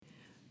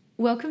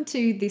Welcome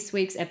to this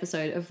week's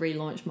episode of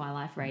Relaunch My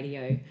Life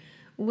Radio.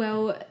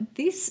 Well,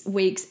 this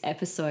week's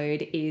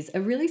episode is a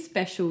really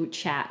special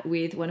chat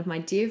with one of my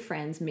dear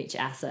friends, Mitch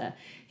Asser.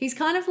 He's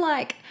kind of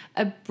like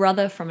a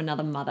brother from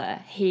another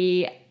mother.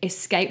 He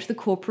escaped the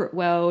corporate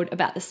world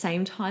about the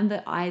same time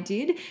that I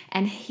did,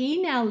 and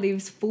he now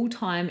lives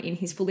full-time in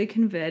his fully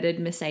converted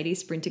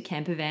Mercedes Sprinter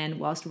camper van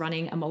whilst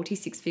running a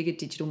multi-six-figure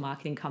digital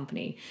marketing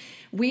company.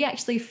 We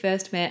actually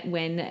first met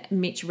when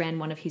Mitch ran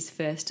one of his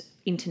first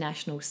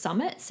international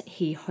summits.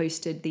 He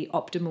hosted the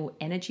Optimal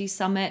Energy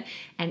Summit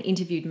and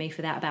interviewed me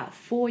for that about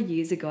 4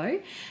 years ago,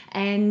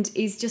 and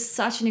is just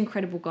such an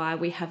incredible guy.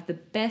 We have the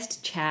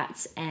best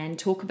chats and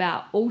talk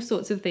about all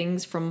sorts of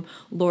things, from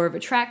law of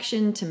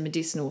attraction to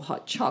medicinal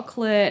hot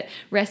chocolate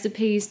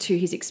recipes to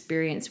his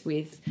experience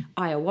with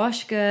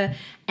ayahuasca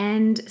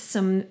and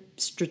some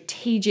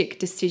strategic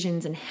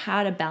decisions and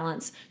how to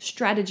balance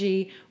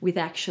strategy with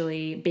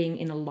actually being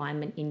in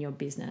alignment in your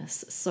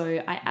business.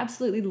 So I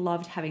absolutely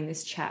loved having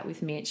this chat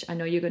with Mitch. I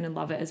know you're going to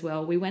love it as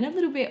well. We went a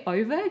little bit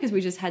over because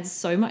we just had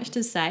so much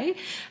to say,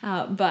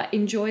 but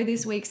enjoy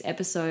this week's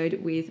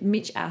episode with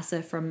Mitch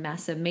Asser from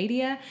Massa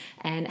Media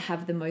and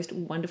have the most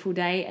wonderful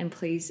day. And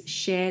please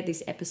share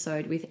this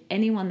episode with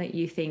anyone that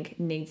you think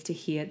needs to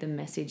hear the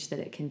message that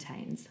it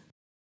contains.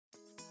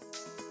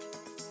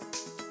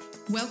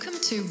 Welcome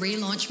to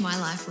Relaunch My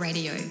Life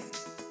Radio.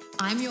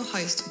 I'm your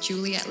host,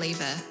 Juliet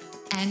Lever,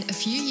 and a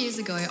few years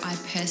ago, I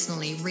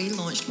personally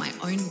relaunched my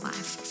own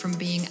life from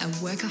being a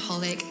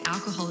workaholic,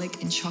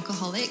 alcoholic, and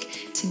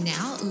chocoholic to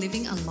now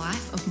living a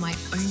life of my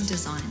own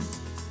design.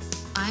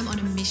 I'm on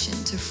a mission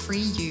to free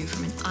you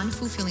from an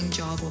unfulfilling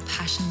job or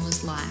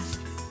passionless life.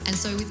 And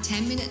so with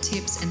 10-minute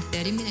tips and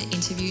 30-minute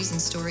interviews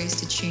and stories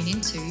to tune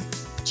into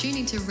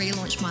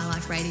Relaunch My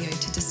Life Radio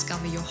to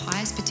discover your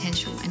highest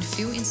potential and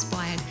feel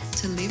inspired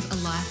to live a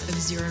life of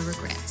zero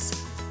regrets.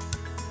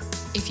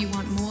 If you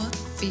want more,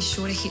 be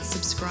sure to hit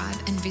subscribe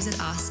and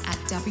visit us at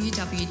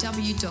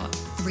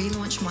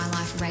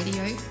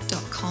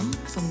www.relaunchmyliferadio.com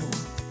for more.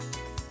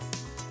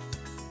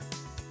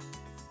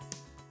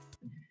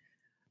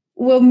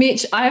 Well,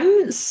 Mitch,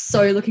 I'm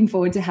so looking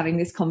forward to having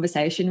this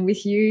conversation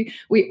with you.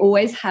 We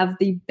always have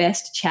the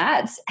best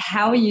chats.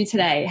 How are you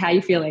today? How are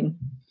you feeling?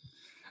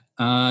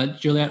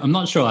 Juliet, I'm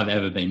not sure I've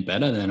ever been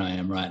better than I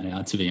am right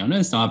now, to be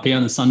honest. I'm up here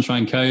on the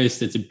Sunshine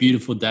Coast. It's a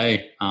beautiful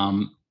day,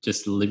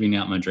 just living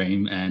out my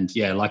dream. And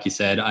yeah, like you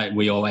said,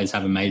 we always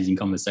have amazing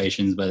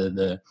conversations,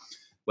 whether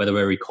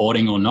we're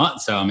recording or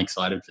not. So I'm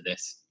excited for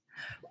this.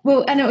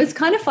 Well, and it was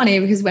kind of funny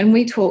because when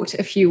we talked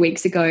a few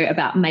weeks ago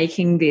about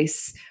making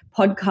this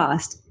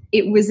podcast,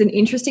 it was an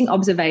interesting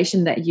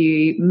observation that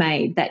you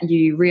made, that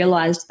you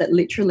realized that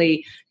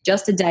literally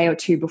just a day or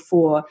two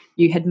before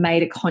you had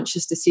made a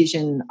conscious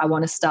decision, I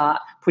want to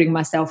start putting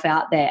myself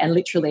out there. And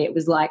literally it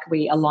was like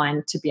we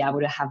aligned to be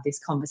able to have this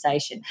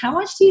conversation. How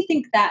much do you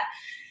think that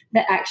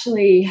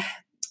actually,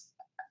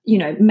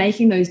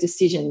 making those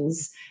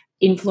decisions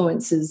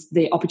influences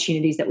the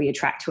opportunities that we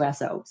attract to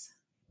ourselves?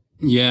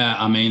 Yeah,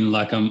 I mean,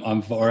 like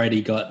I've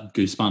already got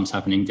goosebumps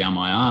happening down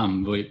my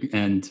arm.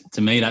 And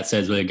to me, that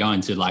says we're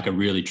going to like a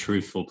really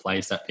truthful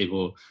place that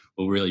people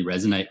will really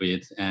resonate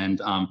with.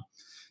 And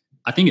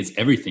I think it's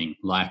everything.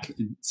 Like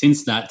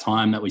since that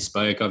time that we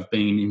spoke, I've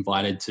been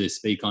invited to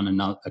speak on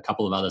a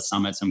couple of other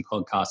summits and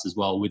podcasts as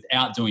well,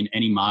 without doing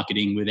any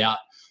marketing, without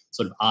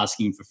sort of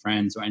asking for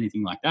friends or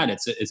anything like that.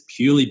 It's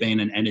purely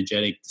been an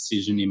energetic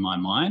decision in my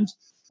mind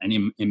and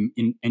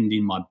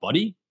in my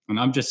body. And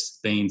I've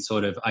just been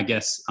sort of, I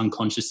guess,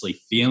 unconsciously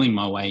feeling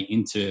my way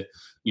into,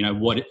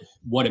 what it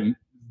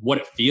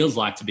feels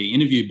like to be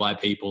interviewed by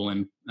people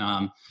and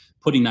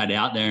putting that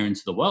out there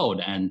into the world.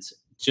 And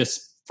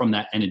just from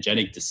that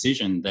energetic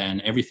decision,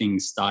 then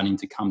everything's starting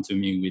to come to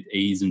me with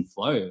ease and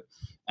flow.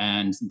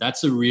 And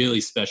that's a really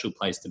special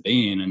place to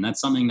be in. And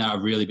that's something that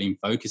I've really been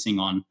focusing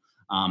on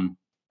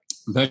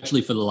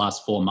virtually for the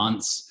last 4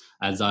 months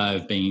as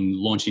I've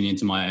been launching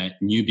into my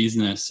new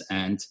business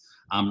and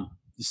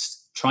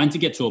trying to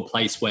get to a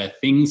place where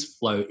things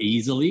flow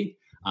easily,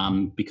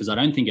 because I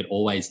don't think it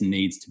always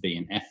needs to be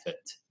an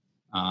effort.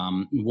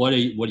 What are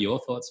your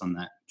thoughts on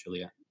that,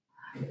 Julia?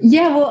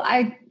 Yeah, well,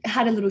 I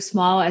had a little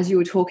smile as you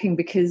were talking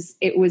because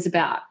it was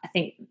about, I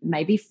think,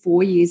 maybe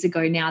 4 years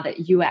ago now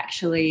that you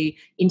actually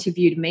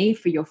interviewed me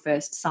for your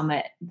first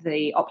summit,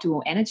 the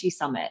Optimal Energy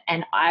Summit.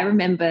 And I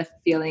remember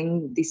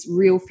feeling this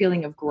real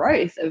feeling of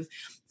growth, of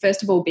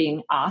first of all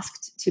being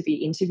asked to be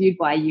interviewed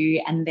by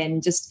you, and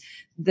then just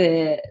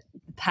the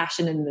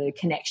passion and the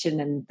connection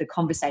and the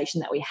conversation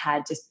that we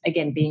had, just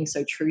again being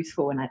so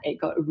truthful, and it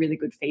got really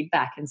good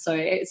feedback. And so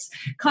it's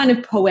kind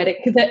of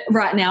poetic that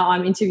right now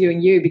I'm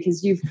interviewing you,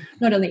 because you've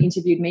not only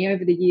interviewed me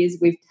over the years,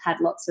 we've had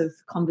lots of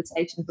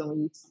conversations when we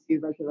used to do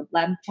regular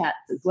lab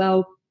chats as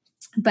well,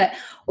 but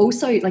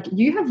also like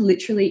you have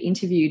literally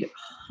interviewed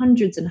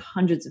hundreds and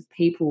hundreds of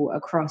people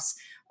across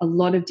a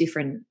lot of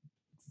different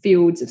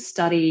fields of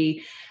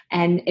study.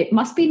 And it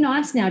must be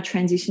nice now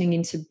transitioning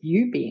into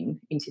you being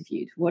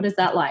interviewed. What is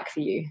that like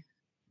for you?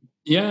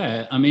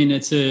 Yeah, I mean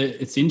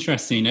it's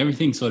interesting.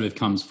 Everything sort of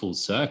comes full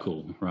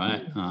circle,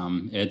 right?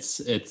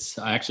 It's.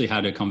 I actually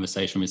had a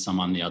conversation with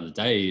someone the other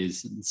day.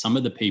 Is some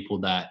of the people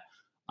that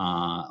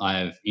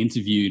I've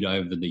interviewed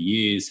over the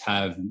years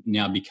have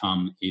now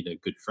become either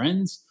good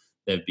friends,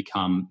 they've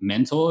become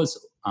mentors,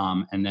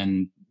 and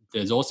then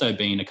there's also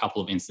been a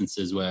couple of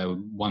instances where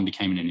one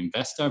became an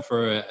investor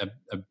for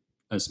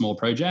a small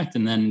project,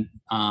 and then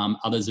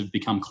others have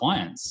become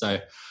clients. So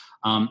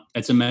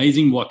it's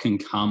amazing what can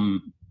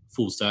come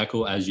full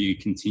circle as you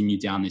continue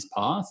down this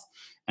path.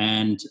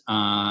 And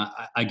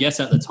I guess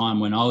at the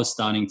time when I was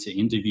starting to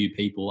interview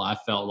people, I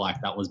felt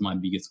like that was my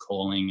biggest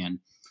calling. And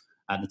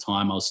at the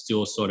time, I was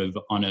still sort of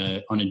on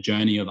a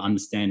journey of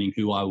understanding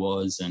who I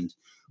was and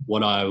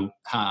what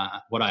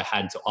I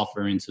had to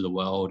offer into the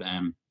world,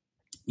 and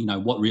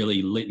what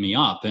really lit me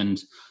up.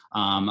 And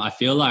I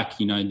feel like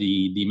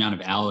the amount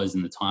of hours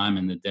and the time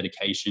and the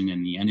dedication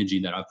and the energy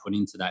that I've put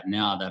into that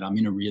now, that I'm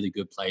in a really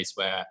good place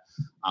where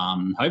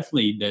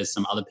hopefully there's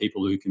some other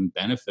people who can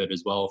benefit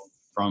as well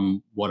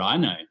from what I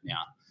know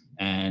now.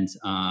 And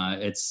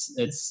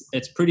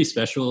it's pretty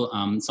special.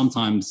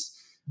 Sometimes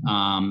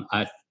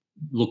I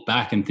look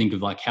back and think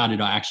of like, how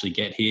did I actually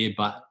get here?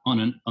 But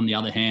on the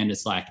other hand,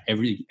 it's like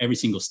every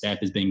single step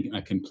has been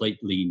a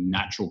completely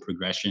natural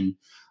progression.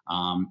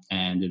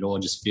 And it all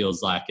just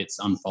feels like it's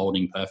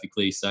unfolding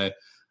perfectly. So,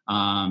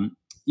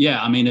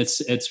 yeah, I mean,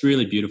 it's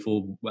really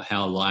beautiful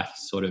how life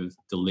sort of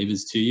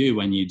delivers to you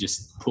when you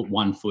just put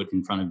one foot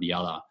in front of the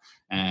other.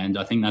 And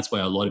I think that's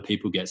where a lot of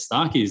people get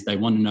stuck, is they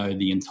want to know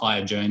the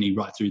entire journey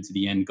right through to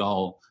the end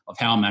goal of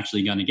how I'm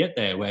actually going to get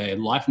there, where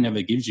life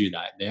never gives you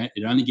that.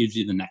 It only gives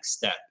you the next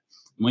step.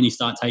 When you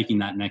start taking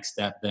that next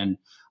step, then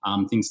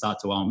things start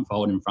to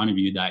unfold in front of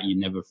you that you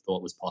never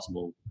thought was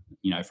possible,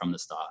 from the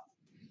start.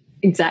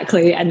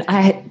 Exactly. And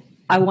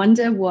I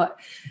wonder what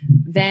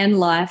van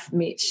life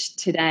Mitch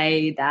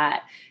today,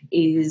 that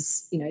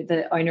is,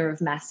 the owner of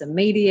Massa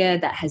Media,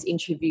 that has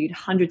interviewed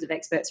hundreds of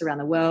experts around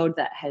the world,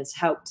 that has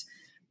helped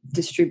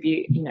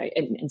distribute,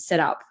 and set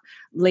up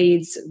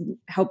leads,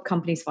 help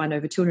companies find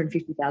over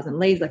 250,000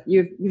 leads. Like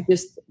you've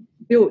just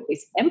built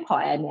this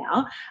empire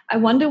now. I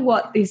wonder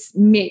what this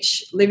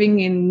Mitch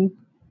living in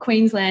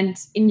Queensland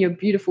in your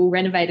beautiful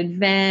renovated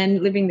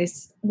van, living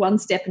this one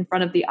step in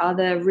front of the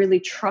other, really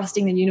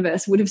trusting the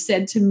universe, would have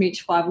said to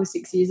Mitch 5 or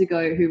 6 years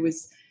ago, who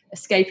was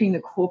escaping the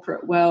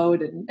corporate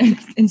world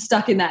and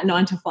stuck in that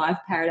 9-to-5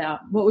 paradigm.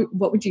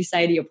 What would you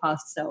say to your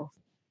past self?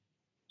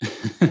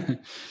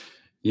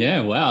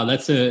 Yeah, wow,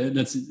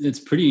 it's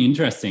pretty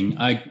interesting.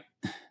 I'm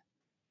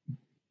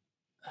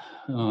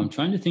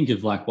trying to think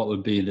of like what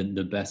would be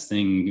the best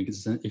thing,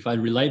 because if I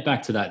relate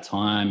back to that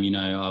time,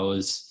 I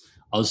was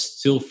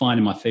still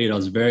finding my feet. I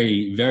was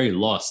very, very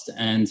lost.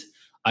 And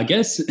I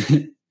guess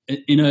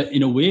in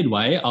a weird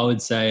way, I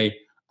would say,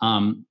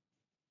 don't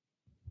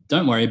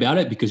worry about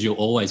it, because you'll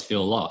always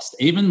feel lost.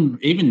 Even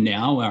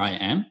now where I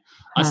am,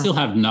 I still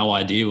have no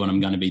idea what I'm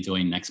going to be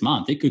doing next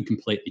month. It could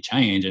completely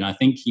change. And I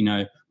think,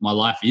 my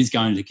life is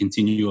going to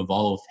continue to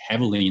evolve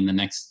heavily in the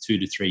next 2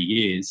 to 3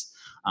 years.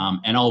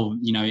 And I'll,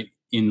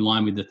 in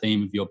line with the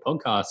theme of your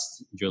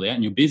podcast, Juliet,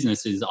 and your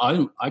business, is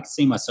I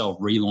see myself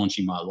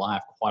relaunching my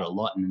life quite a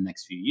lot in the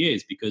next few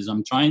years, because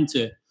I'm trying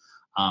to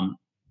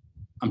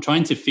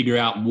figure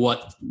out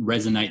what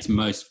resonates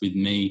most with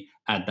me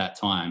at that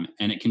time.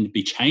 And it can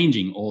be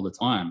changing all the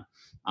time.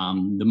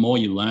 The more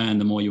you learn,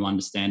 the more you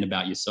understand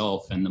about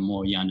yourself, and the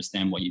more you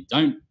understand what you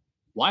don't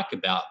like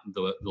about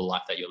the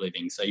life that you're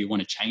living. So you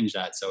want to change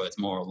that so it's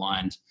more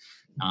aligned,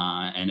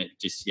 and it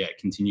just, it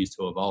continues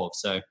to evolve.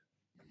 So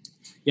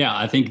yeah,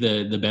 I think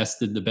the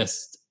best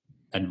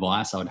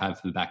advice I would have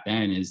for back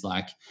then is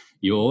like,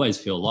 you always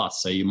feel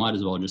lost, so you might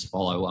as well just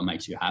follow what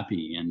makes you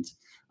happy. And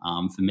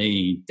for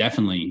me,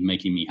 definitely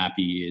making me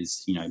happy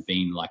is,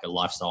 being like a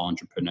lifestyle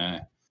entrepreneur,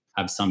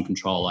 have some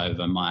control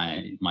over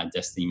my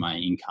destiny, my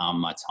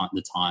income,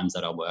 the times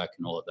that I work,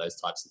 and all of those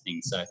types of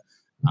things. So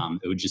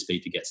it would just be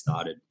to get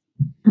started.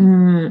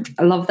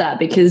 I love that,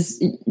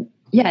 because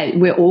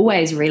we're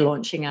always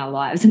relaunching our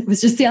lives. And it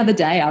was just the other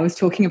day I was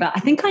talking about, I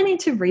think I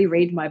need to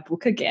reread my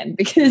book again,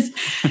 because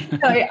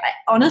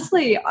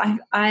honestly,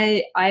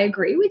 I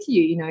agree with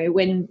you.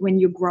 When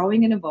you're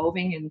growing and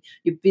evolving and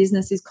your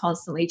business is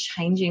constantly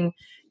changing,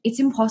 it's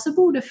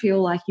impossible to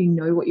feel like you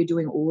know what you're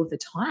doing all of the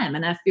time.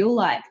 And I feel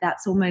like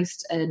that's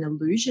almost an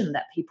illusion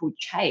that people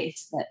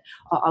chase, that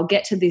I'll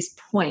get to this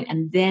point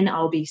and then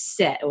I'll be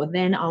set, or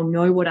then I'll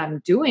know what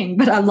I'm doing.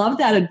 But I love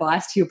that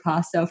advice to your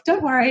past self.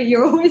 Don't worry,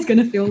 you're always going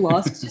to feel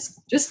lost.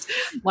 just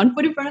one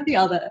foot in front of the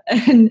other.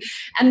 And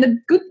the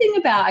good thing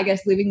about, I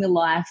guess, living the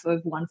life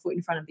of one foot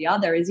in front of the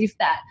other is, if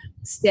that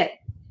step,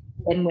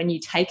 then when you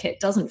take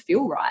it, doesn't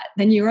feel right,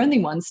 then you're only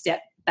one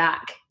step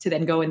back to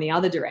then go in the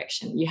other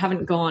direction. You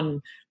haven't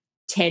gone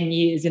 10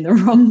 years in the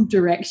wrong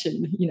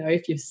direction,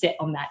 if you're set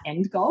on that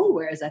end goal.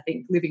 Whereas I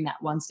think living that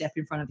one step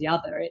in front of the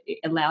other, it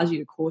allows you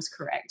to course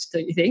correct,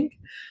 don't you think?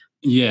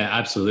 Yeah,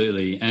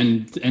 absolutely.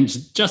 And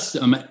just,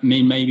 I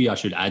mean, maybe I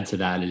should add to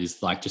that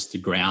is like just to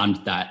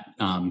ground that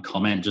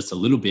comment just a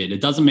little bit.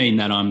 It doesn't mean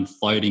that I'm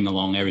floating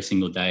along every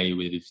single day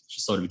with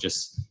just sort of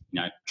just,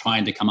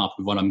 trying to come up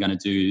with what I'm going to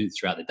do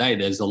throughout the day.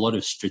 There's a lot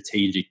of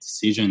strategic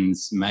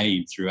decisions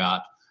made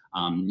throughout,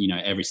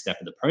 every step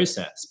of the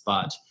process.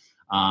 But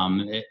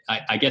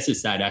I guess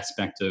it's that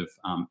aspect of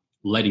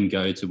letting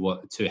go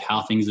to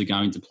how things are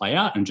going to play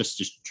out, and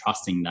just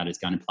trusting that it's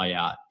going to play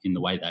out in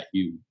the way that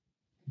you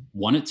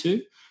want it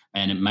to.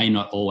 And it may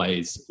not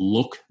always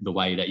look the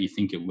way that you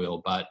think it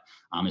will, but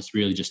it's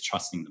really just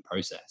trusting the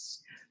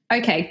process.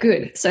 Okay,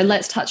 good. So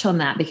let's touch on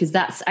that, because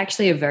that's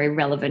actually a very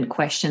relevant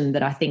question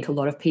that I think a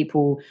lot of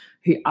people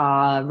who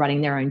are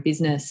running their own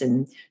business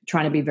and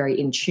trying to be very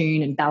in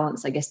tune and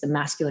balance, I guess, the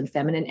masculine,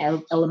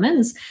 feminine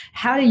elements.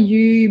 How do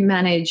you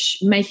manage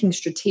making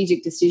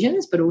strategic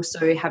decisions, but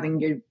also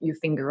having your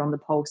finger on the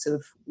pulse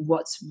of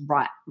what's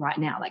right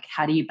now? Like,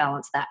 how do you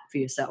balance that for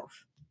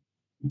yourself?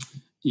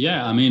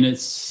 Yeah, I mean,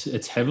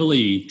 it's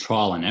heavily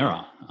trial and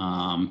error.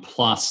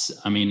 Plus,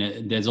 I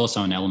mean, there's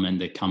also an element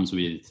that comes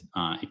with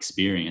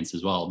experience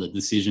as well. The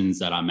decisions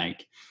that I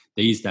make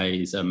these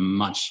days are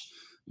much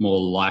more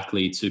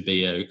likely to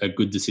be a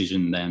good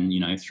decision than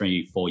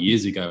 3-4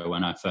 years ago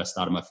when I first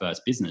started my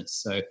first business.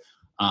 So,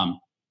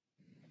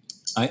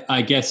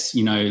 I guess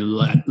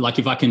like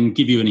if I can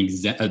give you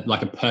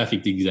like a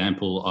perfect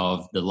example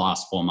of the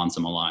last 4 months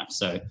of my life.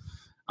 So,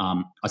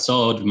 I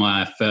sold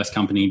my first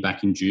company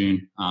back in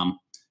June.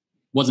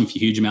 Wasn't for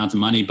huge amounts of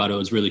money, but it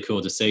was really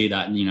cool to see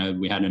that,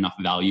 we had enough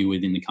value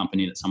within the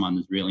company that someone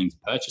was willing to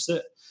purchase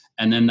it.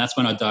 And then that's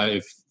when I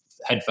dove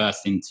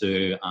headfirst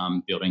into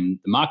building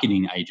the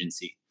marketing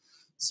agency.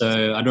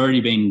 So I'd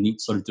already been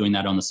sort of doing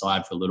that on the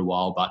side for a little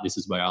while, but this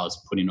is where I was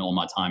putting all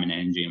my time and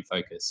energy and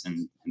focus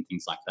and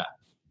things like that.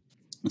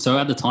 So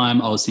at the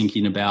time I was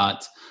thinking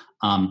about,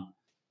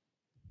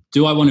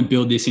 do I want to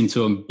build this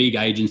into a big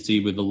agency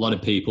with a lot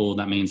of people?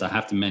 That means I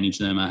have to manage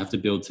them. I have to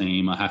build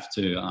team. I have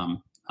to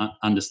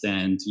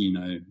understand,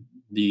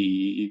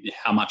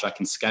 how much I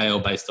can scale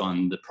based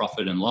on the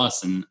profit and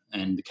loss and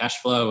the cash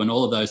flow and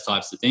all of those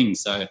types of things.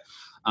 So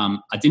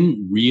I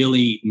didn't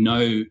really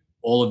know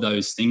all of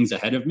those things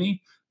ahead of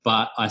me,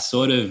 but I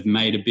sort of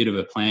made a bit of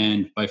a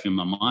plan, both in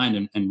my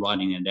mind and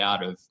writing it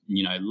out of,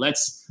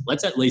 let's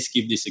at least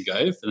give this a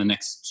go for the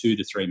next 2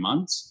 to 3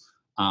 months.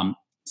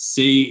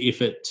 See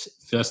if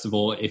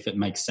it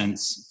makes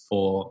sense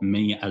for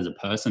me as a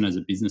person, as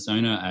a business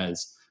owner,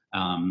 as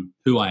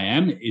who I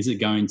am. Is it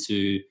going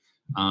to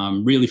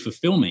really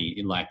fulfill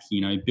me? Like,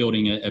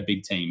 building a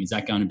big team, is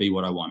that going to be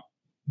what I want?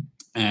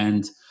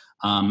 And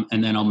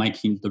then I'll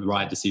make the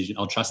right decision.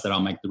 I'll trust that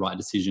I'll make the right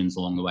decisions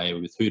along the way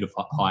with who to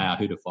hire,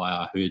 who to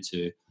fire, who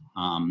to,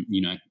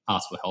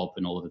 ask for help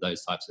and all of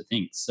those types of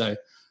things. So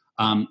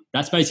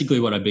that's basically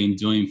what I've been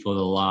doing for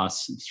the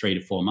last 3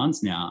 to 4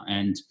 months now.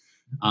 And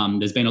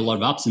there's been a lot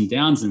of ups and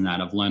downs in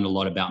that. I've learned a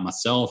lot about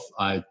myself.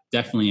 I've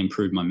definitely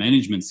improved my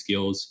management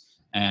skills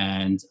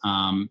and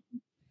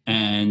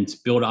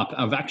build up.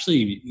 I've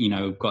actually,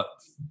 got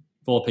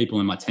 4 people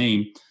in my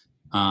team.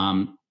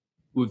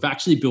 We've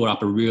actually built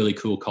up a really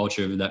cool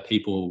culture that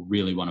people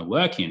really want to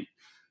work in.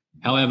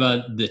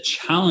 However, the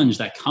challenge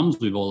that comes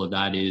with all of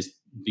that is,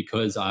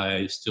 because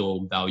I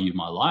still value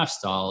my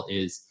lifestyle,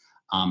 is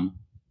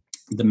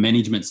the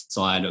management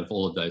side of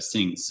all of those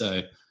things.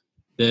 So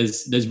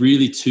there's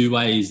really 2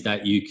 ways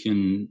that you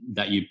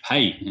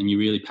pay, and you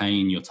really pay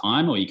in your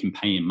time or you can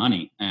pay in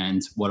money.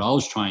 And what I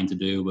was trying to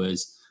do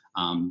was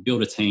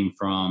build a team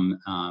from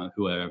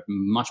who are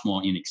much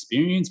more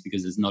inexperienced,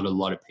 because there's not a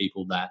lot of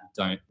people that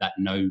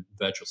know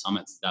Virtual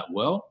Summits that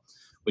well,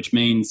 which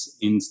means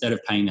instead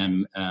of paying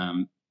them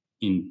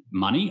in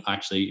money,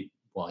 I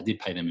did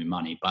pay them in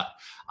money, but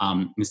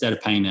instead of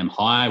paying them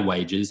high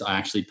wages, I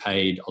actually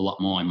paid a lot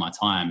more in my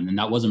time, and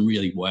that wasn't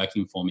really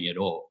working for me at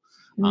all.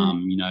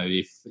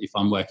 If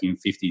I'm working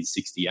 50,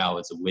 60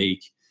 hours a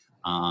week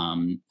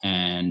and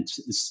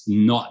it's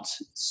not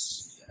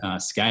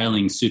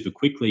scaling super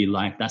quickly,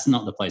 like, that's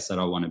not the place that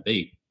I want to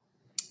be.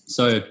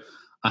 So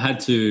I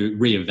had to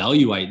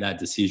reevaluate that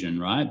decision,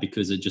 right?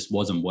 Because it just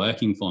wasn't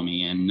working for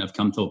me. And I've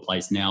come to a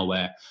place now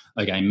where,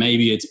 okay,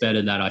 maybe it's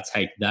better that I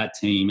take that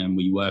team and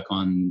we work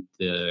on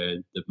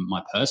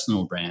my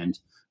personal brand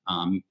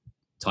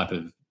type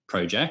of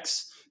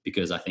projects,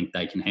 because I think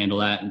they can handle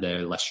that.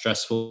 They're less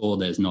stressful.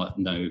 There's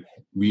no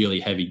really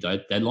heavy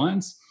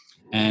deadlines.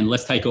 And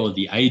let's take all of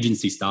the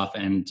agency stuff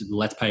and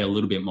let's pay a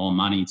little bit more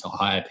money to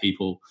hire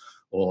people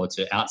or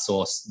to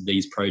outsource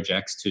these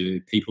projects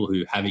to people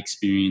who have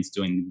experience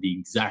doing the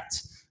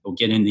exact or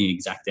getting the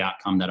exact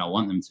outcome that I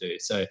want them to.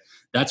 So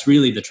that's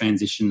really the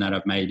transition that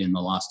I've made in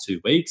the last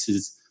 2 weeks.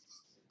 Is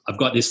I've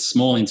got this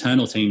small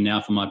internal team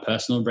now for my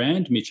personal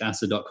brand,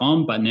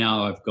 mitchasser.com, but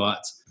now I've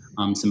got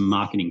some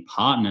marketing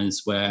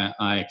partners where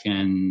I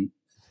can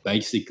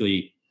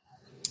basically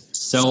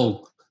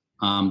sell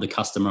the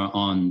customer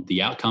on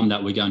the outcome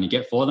that we're going to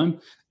get for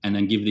them, and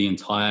then give the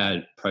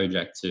entire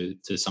project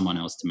to someone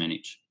else to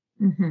manage.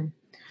 Mm-hmm.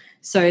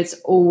 So it's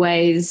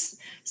always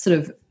sort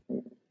of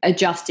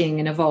adjusting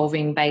and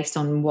evolving based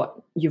on what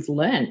you've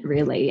learned,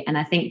 really. And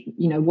I think,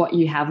 what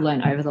you have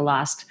learned over the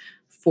last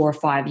 4 or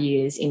 5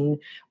 years in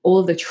all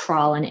of the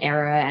trial and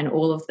error and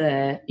all of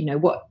the,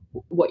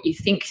 what you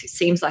think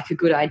seems like a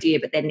good idea,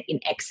 but then in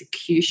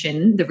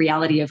execution, the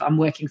reality of I'm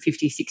working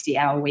 50,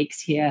 60-hour weeks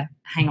here.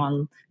 Hang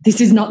on,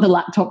 this is not the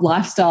laptop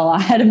lifestyle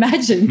I had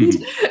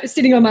imagined.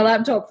 Sitting on my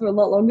laptop for a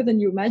lot longer than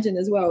you imagine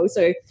as well.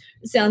 So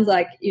it sounds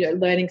like,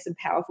 learning some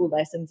powerful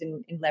lessons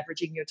in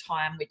leveraging your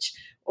time, which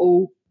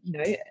all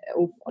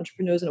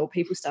entrepreneurs and all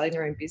people starting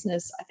their own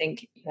business, I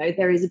think,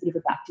 there is a bit of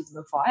a baptism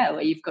of fire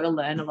where you've got to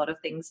learn a lot of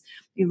things.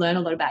 You learn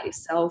a lot about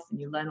yourself and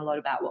you learn a lot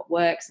about what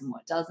works and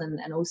what doesn't.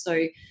 And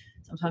also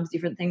sometimes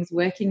different things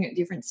working at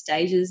different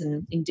stages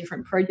and in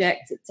different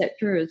projects,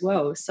 etc. as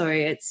well. So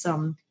it's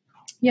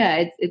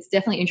it's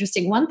definitely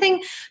interesting. One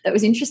thing that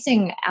was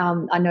interesting,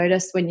 I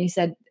noticed when you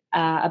said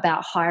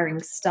about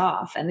hiring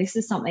staff, and this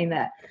is something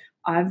that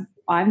I've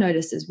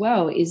noticed as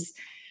well, is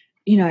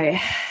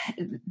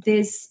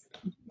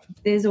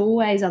there's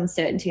always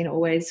uncertainty and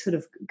always sort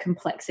of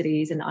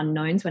complexities and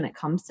unknowns when it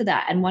comes to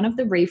that. And one of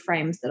the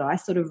reframes that I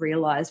sort of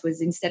realized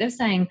was, instead of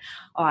saying,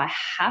 oh, I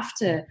have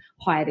to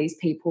hire these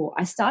people,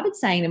 I started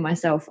saying to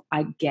myself,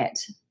 I get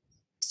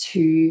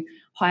to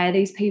hire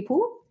these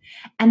people.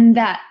 And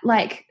that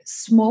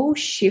small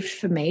shift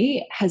for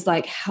me has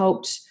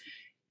helped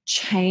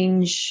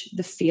change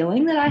the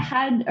feeling that I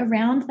had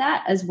around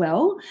that as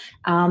well.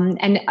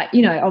 And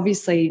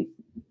obviously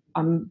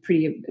I'm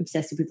pretty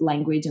obsessive with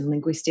language and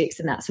linguistics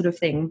and that sort of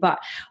thing. But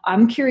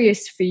I'm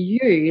curious for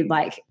you,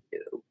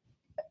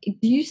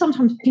 do you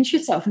sometimes pinch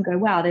yourself and go,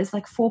 wow, there's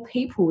 4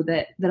 people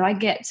that I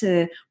get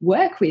to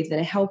work with that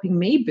are helping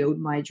me build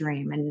my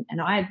dream.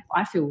 And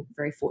I feel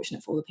very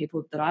fortunate for all the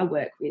people that I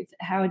work with.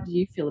 How do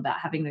you feel about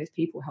having those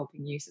people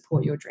helping you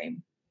support your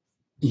dream?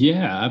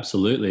 Yeah,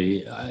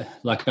 absolutely. I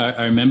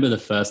remember the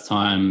first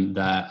time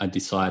that I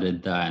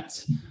decided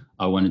that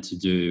I wanted to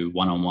do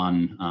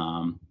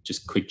one-on-one,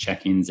 just quick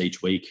check-ins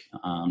each week,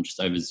 just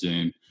over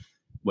Zoom,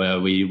 where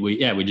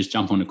we just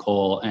jump on a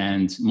call.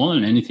 And more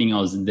than anything, I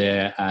was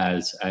there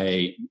as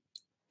a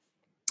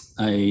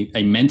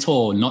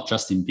mentor, not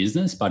just in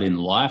business, but in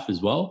life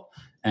as well.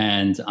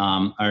 And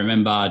I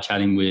remember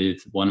chatting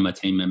with one of my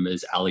team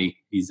members, Ali.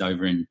 He's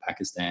over in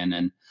Pakistan,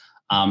 and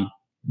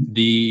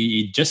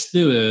the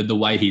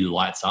way he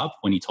lights up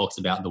when he talks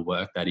about the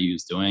work that he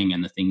was doing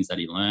and the things that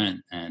he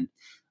learned, and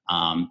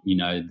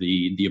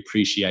the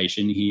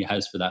appreciation he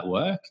has for that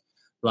work.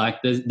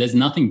 There's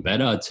nothing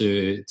better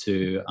to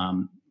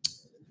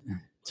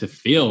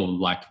feel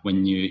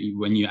when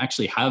you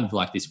actually have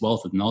this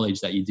wealth of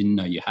knowledge that you didn't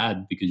know you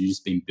had, because you've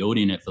just been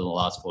building it for the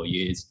last 4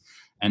 years.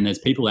 And there's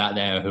people out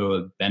there who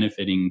are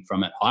benefiting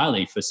from it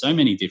highly for so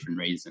many different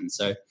reasons.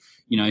 So,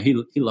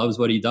 he loves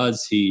what he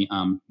does. He,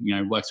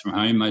 works from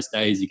home most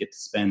days. You get to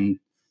spend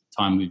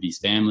time with his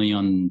family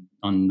on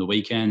the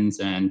weekends.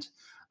 And,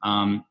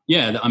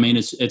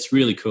 it's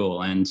really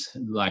cool. And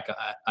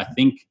I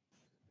think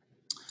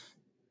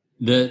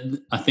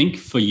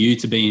for you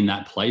to be in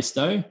that place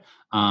though,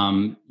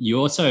 you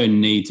also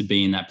need to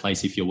be in that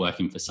place if you're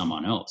working for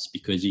someone else,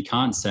 because you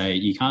can't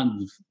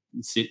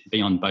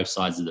be on both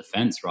sides of the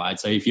fence, right?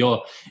 So if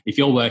you're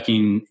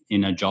working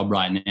in a job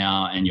right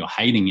now and you're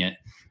hating it,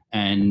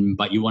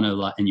 but you want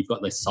to and you've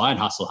got this side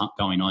hustle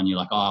going on, you're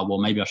like, oh well,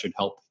 maybe I should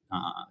help.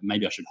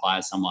 Maybe I should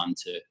hire someone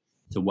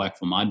to work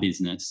for my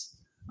business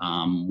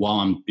while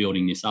I'm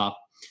building this up.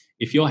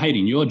 If you're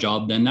hating your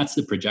job, then that's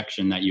the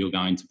projection that you're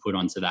going to put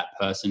onto that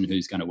person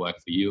who's going to work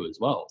for you as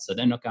well. So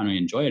they're not going to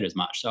enjoy it as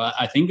much. So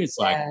I think it's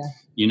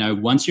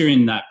once you're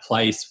in that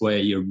place where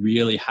you're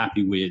really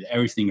happy with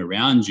everything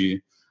around you,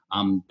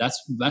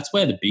 that's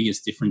where the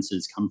biggest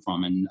differences come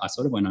from. And I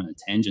sort of went on a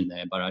tangent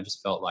there, but I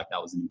just felt like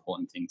that was an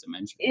important thing to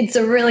mention. It's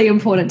a really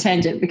important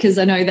tangent, because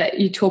I know that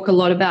you talk a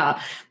lot about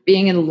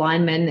being in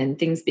alignment and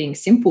things being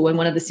simple. And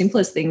one of the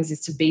simplest things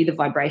is to be the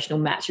vibrational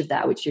match of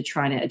that which you're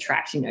trying to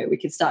attract. We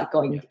could start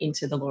going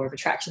into the law of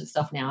attraction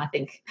stuff now, I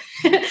think,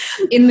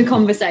 in the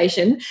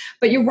conversation.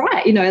 But you're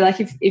right.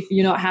 If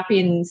you're not happy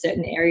in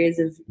certain areas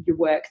of your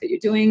work that you're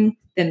doing,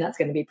 then that's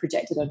going to be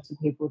projected onto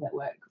people that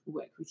work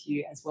with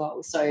you as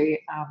well. So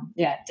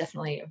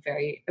definitely a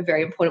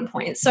very important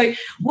point. So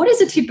what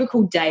does a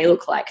typical day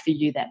look like for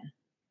you then?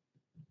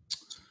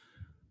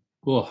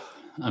 Well,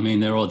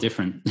 they're all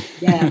different.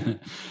 Yeah.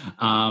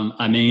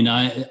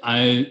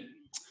 I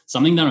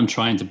something that I'm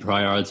trying to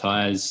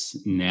prioritize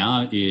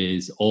now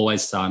is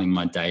always starting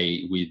my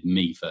day with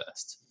me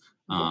first.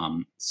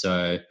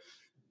 So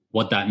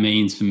what that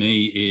means for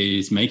me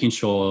is making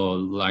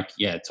sure,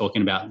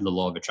 talking about the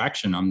law of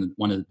attraction, I'm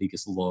one of the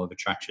biggest law of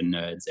attraction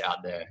nerds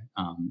out there,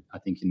 I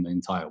think, in the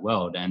entire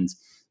world. And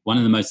one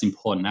of the most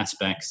important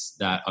aspects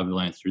that I've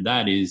learned through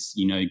that is,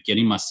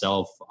 getting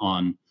myself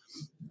on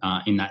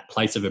in that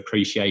place of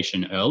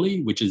appreciation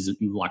early, which is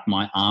like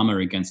my armor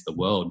against the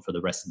world for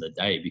the rest of the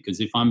day. Because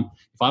if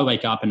I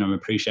wake up and I'm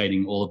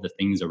appreciating all of the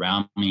things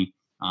around me,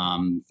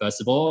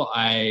 first of all,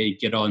 I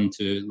get on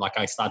to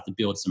I start to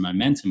build some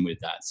momentum with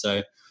that.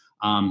 So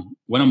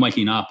when I'm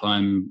waking up,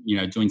 I'm,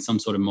 doing some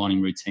sort of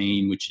morning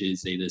routine, which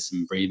is either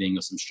some breathing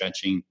or some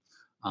stretching,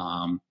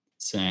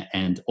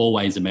 and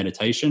always a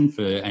meditation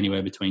for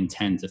anywhere between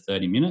 10 to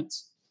 30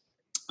 minutes.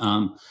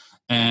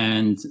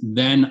 And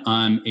then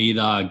I'm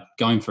either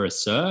going for a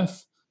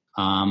surf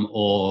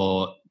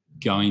or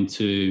going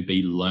to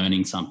be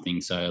learning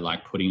something. So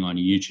like putting on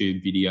a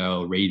YouTube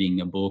video or reading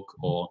a book,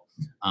 or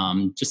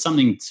just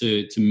something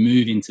to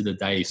move into the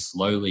day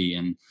slowly.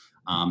 And,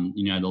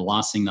 the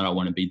last thing that I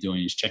want to be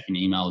doing is checking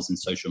emails and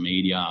social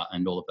media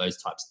and all of those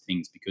types of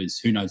things, because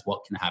who knows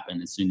what can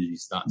happen as soon as you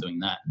start doing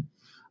that.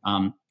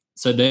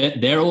 So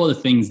they're all the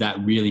things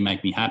that really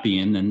make me happy.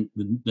 And then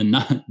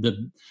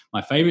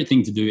my favorite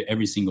thing to do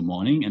every single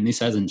morning, and this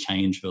hasn't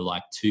changed for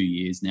like 2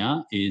 years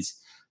now, is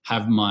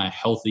have my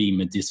healthy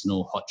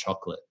medicinal hot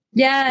chocolate.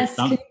 Yes.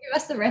 Can you give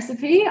us the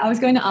recipe? I was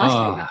going to ask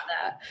you about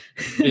that.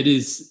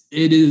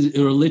 It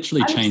will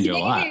literally change your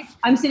life.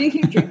 I'm sitting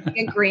here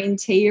drinking a green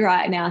tea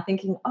right now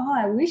thinking,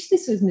 I wish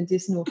this was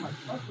medicinal hot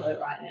chocolate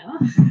right now.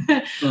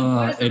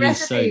 It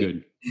is so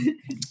good.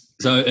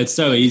 So it's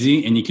so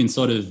easy, and you can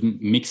sort of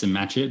mix and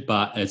match it,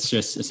 but it's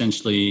just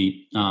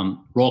essentially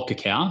raw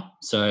cacao.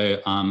 So,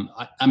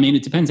 I mean,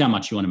 it depends how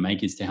much you want to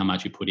make as to how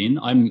much you put in.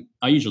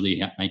 I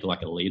usually make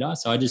like a liter.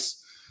 So I just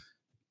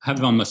have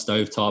it on my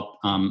stovetop,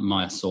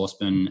 my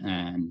saucepan,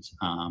 and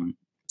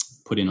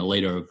put in a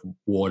liter of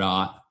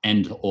water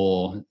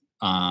or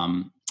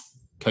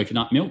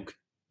coconut milk.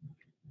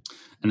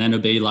 And then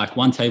it'll be like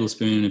 1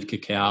 tablespoon of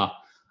cacao,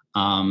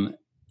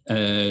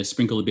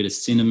 sprinkle a bit of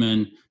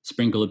cinnamon,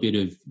 sprinkle a bit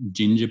of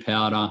ginger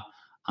powder.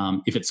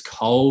 If it's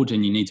cold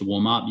and you need to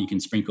warm up, you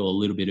can sprinkle a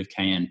little bit of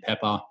cayenne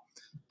pepper,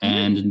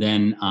 and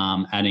then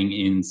adding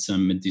in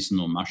some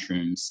medicinal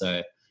mushrooms.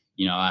 So,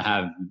 I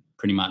have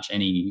pretty much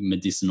any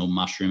medicinal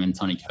mushroom and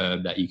tonic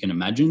herb that you can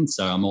imagine.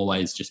 So I'm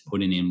always just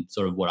putting in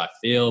sort of what I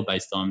feel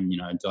based on,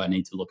 do I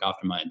need to look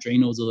after my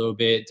adrenals a little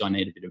bit? Do I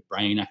need a bit of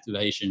brain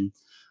activation?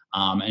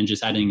 And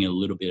just adding a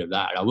little bit of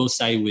that. I will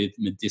say with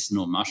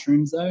medicinal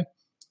mushrooms though,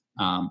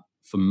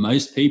 for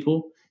most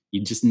people,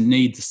 you just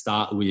need to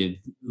start with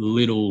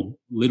little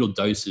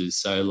doses.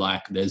 So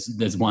like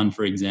there's one,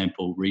 for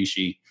example,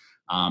 reishi.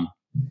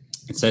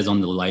 It says on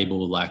the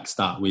label, like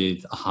start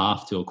with a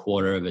half to a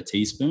quarter of a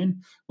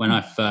teaspoon. When I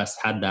first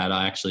had that,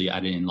 I actually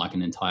added in like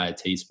an entire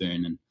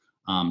teaspoon,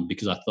 and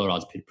because I thought I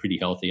was pretty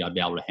healthy, I'd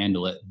be able to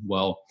handle it.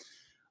 Well,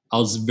 I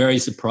was very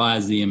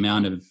surprised the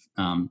amount of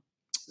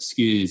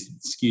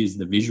excuse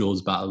the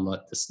visuals, but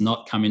like the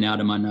snot coming out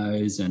of my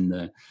nose and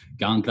the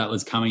gunk that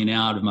was coming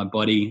out of my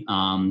body.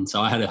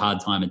 So I had a hard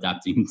time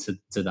adapting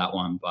to that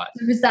one. But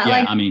was that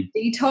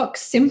detox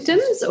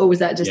symptoms, or was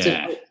that just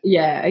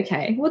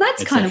okay. Well,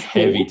 that's kind of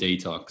cool. Heavy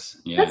detox.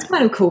 Yeah. That's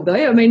kind of cool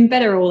though. I mean,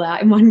 better all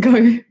out in one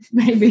go,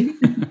 maybe.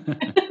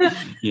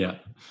 Yeah.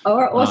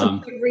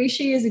 Awesome. So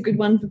reishi is a good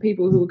one for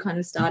people who are kind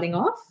of starting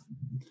off.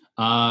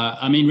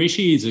 I mean,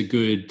 reishi is a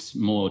good,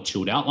 more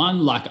chilled out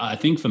one. Like I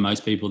think for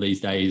most people these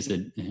days,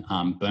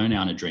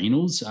 burnout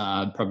adrenals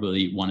are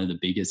probably one of the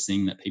biggest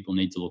thing that people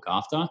need to look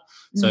after.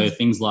 So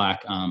things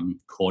like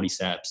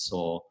cordyceps,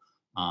 or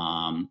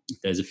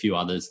there's a few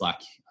others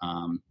like,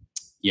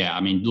 I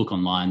mean, look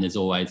online. There's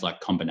always like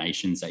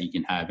combinations that you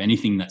can have.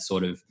 Anything that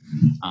sort of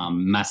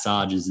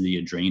massages the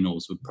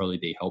adrenals would probably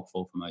be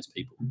helpful for most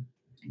people.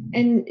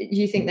 And do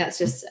you think that's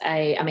just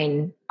I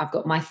mean, I've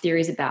got my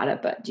theories about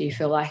it, but do you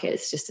feel like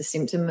it's just a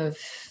symptom of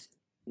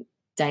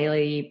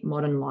daily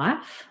modern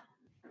life?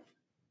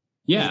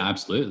 Yeah,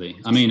 absolutely.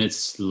 I mean,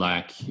 it's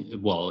like,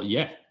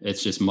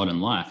 it's just modern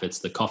life. It's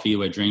the coffee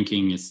we're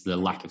drinking. It's the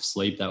lack of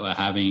sleep that we're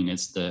having.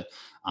 It's the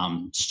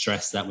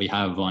stress that we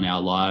have on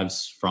our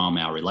lives from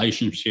our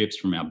relationships,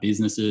 from our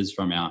businesses,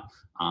 from our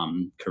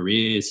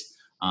careers.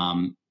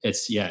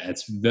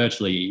 It's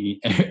virtually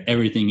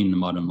everything in the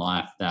modern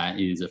life that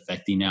is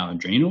affecting our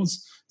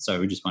adrenals. So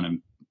we just want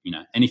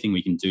to, anything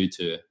we can do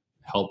to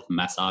help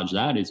massage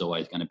that is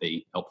always going to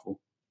be helpful.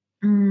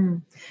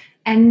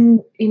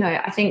 And,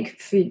 I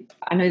think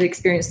I know the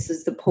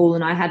experiences that Paul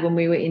and I had when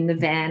we were in the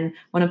van,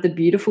 one of the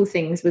beautiful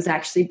things was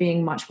actually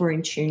being much more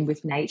in tune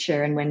with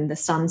nature. And when the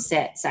sun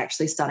sets,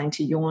 actually starting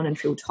to yawn and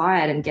feel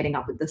tired and getting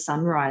up with the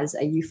sunrise.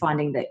 Are you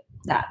finding that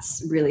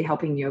that's really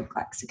helping your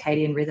like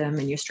circadian rhythm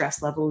and your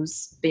stress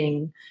levels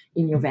being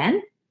in your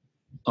van?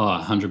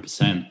 Oh,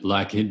 100%.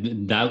 Like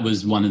that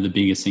was one of the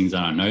biggest things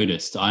that I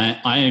noticed. I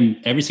am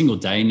every single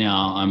day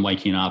now, I'm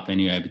waking up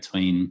anywhere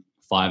between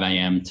 5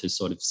 a.m. to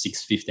sort of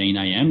 6:15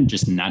 a.m.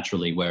 just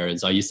naturally,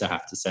 whereas I used to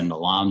have to set an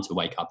alarm to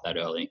wake up that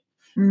early.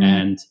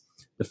 And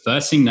the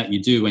first thing that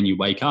you do when you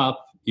wake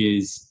up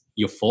is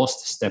you're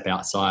forced to step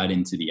outside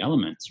into the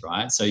elements,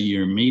 right? So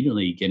you're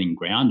immediately getting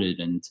grounded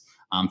and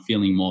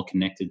feeling more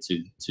connected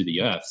to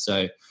the earth.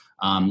 So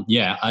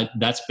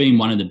that's been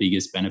one of the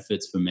biggest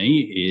benefits for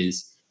me,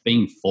 is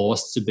being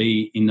forced to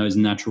be in those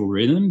natural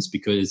rhythms,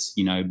 because,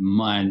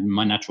 my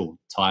natural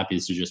type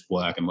is to just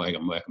work and work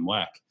and work and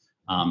work.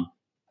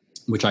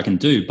 Which I can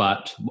do,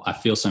 but I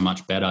feel so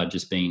much better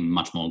just being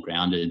much more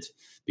grounded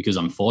because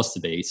I'm forced to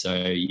be. So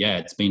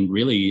it's been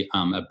really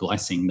a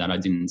blessing that I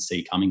didn't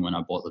see coming when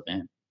I bought the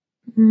van.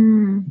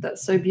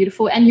 That's so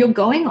beautiful. And you're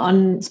going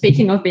on,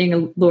 speaking of being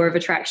a law of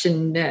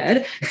attraction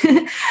nerd,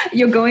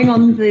 you're going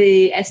on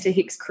the Esther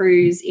Hicks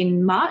cruise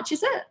in March,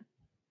 is it?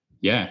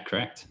 Yeah,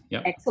 correct.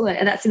 Yep. Excellent.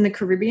 And that's in the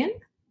Caribbean?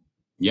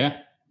 Yeah.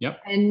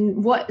 Yep.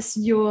 And what's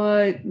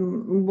your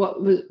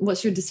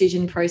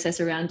decision process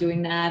around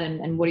doing that,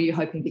 and what are you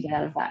hoping to get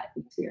out of that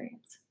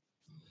experience?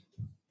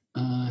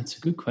 It's a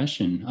good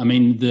question. I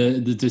mean, the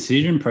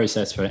decision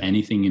process for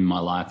anything in my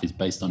life is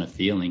based on a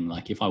feeling.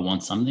 Like if I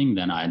want something,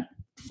 then I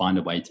find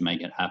a way to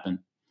make it happen.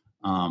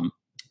 And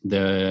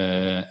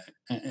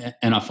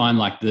I find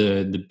like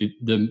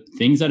the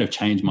things that have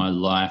changed my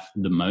life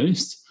the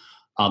most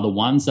are the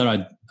ones that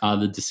are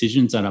the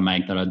decisions that I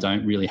make that I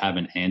don't really have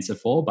an answer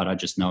for, but I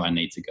just know I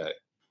need to go.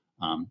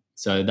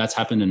 So that's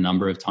happened a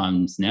number of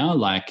times now.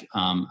 Like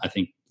I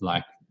think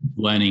like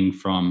learning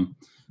from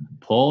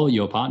Paul,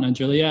 your partner,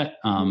 Juliet,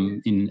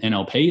 in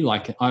NLP.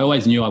 Like I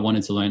always knew I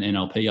wanted to learn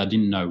NLP. I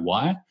didn't know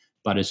why,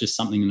 but it's just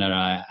something that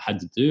I had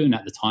to do. And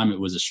at the time it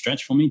was a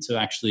stretch for me to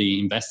actually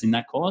invest in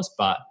that course,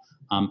 but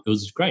it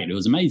was great. It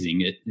was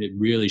amazing. It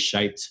really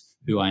shaped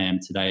who I am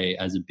today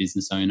as a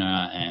business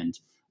owner. And,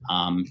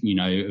 you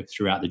know,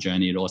 throughout the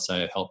journey, it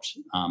also helped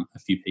a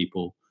few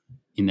people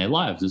in their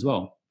lives as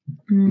well.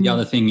 The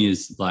other thing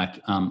is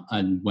like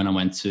when I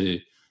went to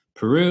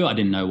Peru, I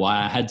didn't know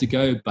why I had to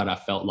go, but I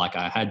felt like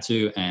I had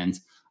to. And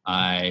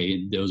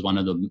it was one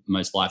of the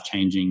most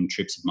life-changing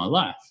trips of my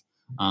life.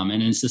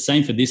 And it's the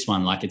same for this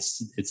one. Like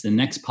it's the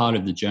next part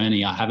of the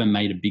journey. I haven't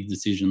made a big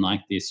decision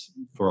like this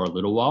for a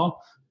little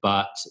while,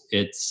 but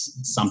it's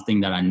something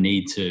that I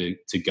need to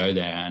go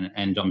there.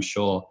 And I'm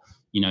sure,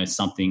 you know,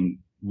 something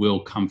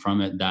will come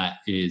from it that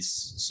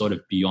is sort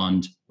of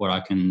beyond what I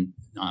can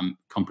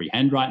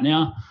comprehend right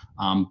now.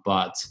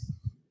 But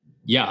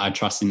yeah, I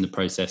trust in the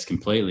process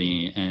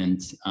completely. And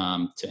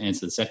to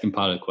answer the second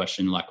part of the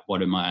question, like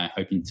what am I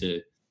hoping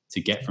to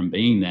get from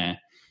being there,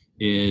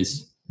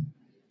 is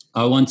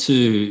I want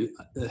to,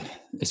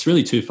 it's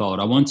really twofold.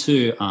 I want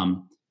to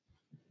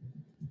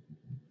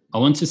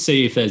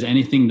see if there's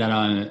anything that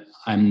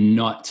I'm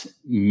not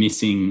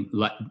missing.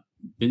 Like,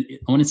 I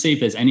want to see if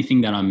there's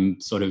anything that I'm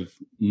sort of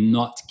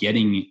not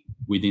getting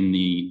within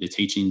the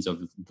teachings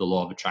of the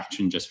law of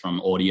attraction, just from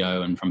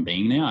audio and from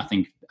being there. I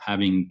think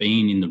having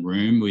been in the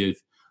room with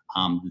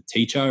the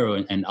teacher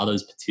and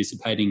others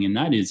participating in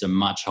that is a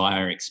much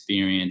higher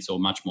experience, or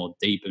much more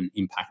deep and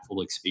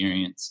impactful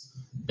experience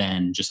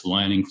than just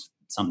learning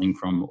something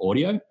from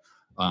audio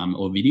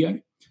or video.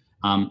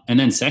 And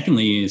then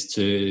secondly is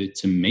to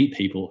meet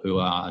people who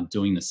are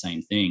doing the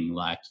same thing.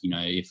 Like, you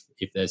know,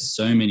 if there's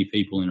so many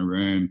people in a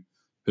room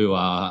who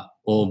are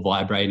all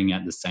vibrating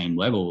at the same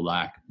level,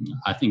 like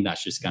I think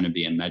that's just going to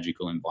be a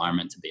magical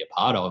environment to be a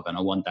part of. And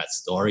I want that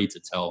story to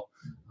tell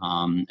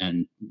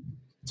and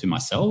to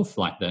myself,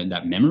 like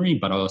that memory,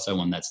 but I also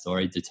want that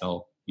story to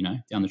tell, you know,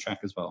 down the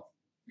track as well.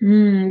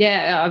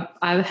 Yeah,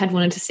 I had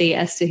wanted to see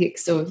Esther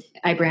Hicks or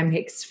Abraham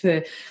Hicks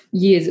for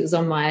years. It was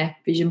on my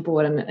vision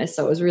board, and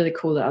so it was really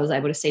cool that I was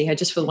able to see her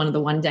just for one of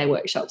the one-day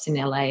workshops in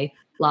LA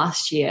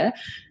last year.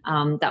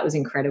 That was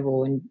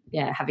incredible. And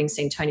yeah, having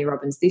seen Tony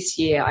Robbins this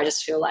year, I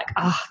just feel like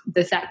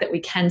the fact that we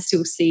can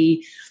still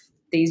see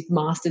these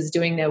masters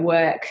doing their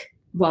work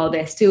while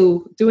they're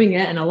still doing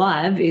it and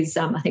alive is,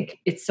 I think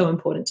it's so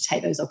important to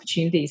take those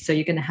opportunities. So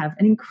you're going to have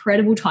an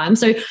incredible time.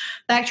 So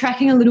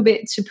backtracking a little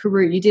bit to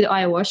Peru, you did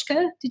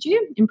ayahuasca, did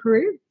you, in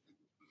Peru?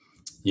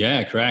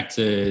 Yeah, correct.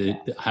 I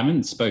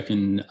haven't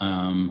spoken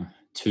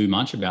too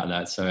much about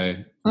that. So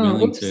now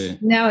it's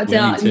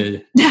out.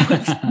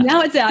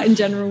 Now it's out in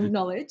general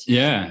knowledge.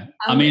 Yeah.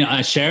 I mean,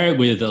 I share it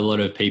with a lot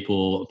of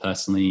people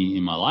personally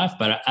in my life,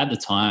 but at the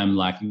time,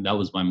 like that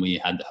was when we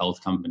had the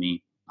health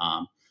company,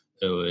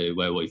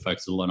 where we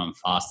focused a lot on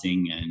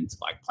fasting, and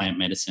like plant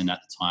medicine at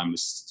the time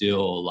was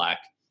still like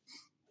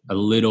a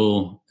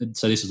little,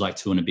 so this was like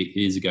 2 and a bit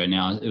years ago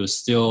now. It was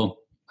still,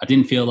 I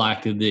didn't feel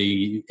like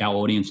our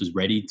audience was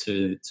ready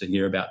to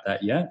hear about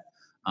that yet.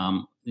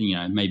 You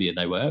know, maybe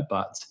they were,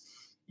 but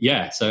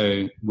yeah,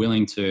 so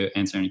willing to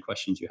answer any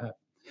questions you have.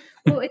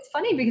 Well, it's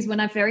funny because when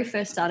I very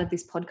first started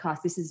this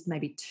podcast, this is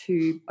maybe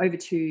over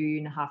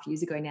 2.5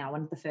 years ago now,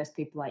 one of the first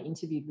people I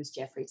interviewed was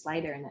Jeffrey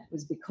Slater, and it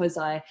was because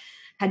I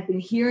had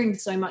been hearing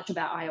so much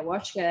about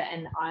ayahuasca,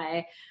 and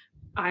I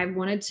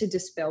wanted to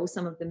dispel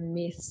some of the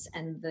myths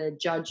and the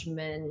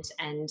judgment,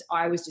 and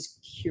I was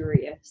just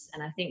curious.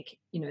 And I think,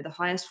 you know, the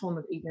highest form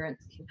of ignorance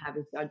we can have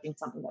is judging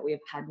something that we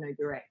have had no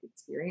direct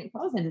experience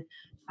of. And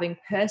having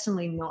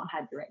personally not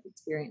had direct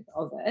experience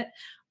of it,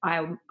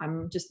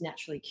 I'm just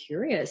naturally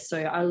curious.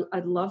 So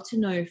I'd love to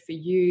know, for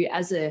you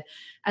as a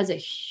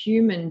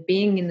human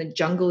being in the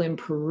jungle in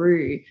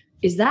Peru,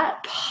 is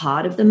that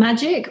part of the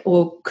magic,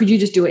 or could you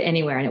just do it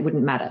anywhere and it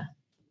wouldn't matter?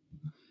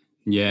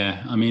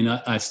 Yeah, I mean,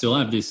 I still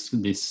have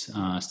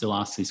still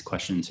ask this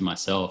question to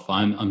myself.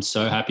 I'm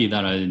so happy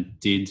that I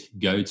did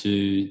go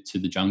to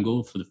the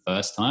jungle for the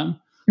first time.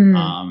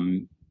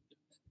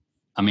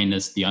 I mean,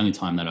 it's the only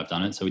time that I've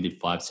done it. So we did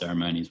 5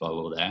 ceremonies while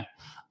we were there.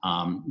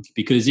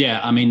 Because yeah,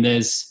 I mean,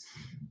 there's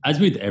as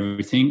with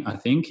everything, I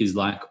think, is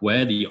like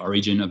where the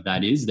origin of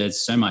that is. There's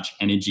so much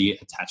energy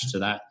attached to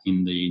that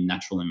in the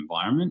natural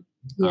environment.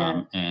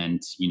 Yeah.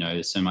 And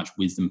there's so much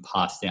wisdom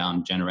passed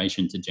down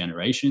generation to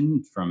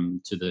generation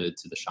to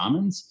the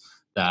shamans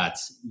that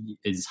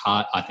is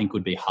hard. I think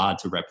would be hard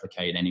to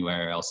replicate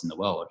anywhere else in the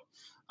world.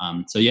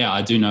 So yeah,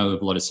 I do know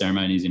of a lot of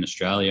ceremonies in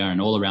Australia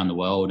and all around the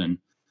world, and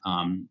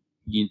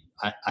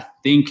I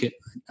think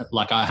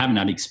like I haven't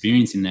had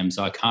experience in them,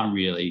 so I can't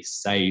really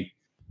say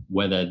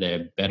whether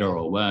they're better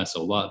or worse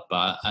or what.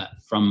 But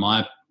from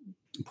my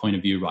point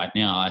of view right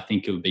now, I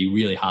think it would be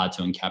really hard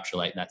to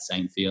encapsulate that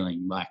same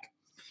feeling. Like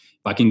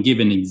if I can give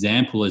an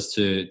example as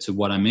to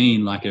what I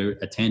mean, like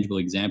a tangible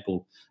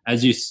example,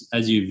 as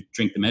you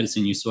drink the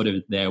medicine, you're sort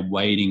of there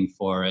waiting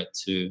for it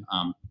to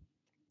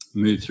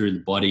move through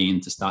the body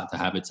and to start to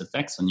have its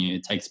effects on you.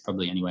 It takes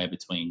probably anywhere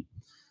between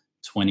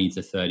 20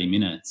 to 30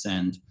 minutes.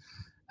 And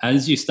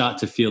as you start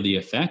to feel the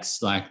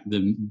effects, like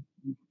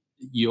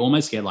you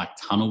almost get like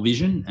tunnel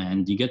vision,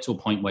 and you get to a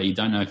point where you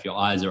don't know if your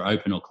eyes are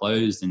open or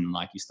closed, and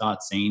like you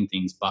start seeing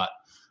things. But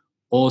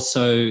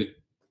also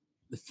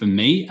for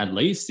me, at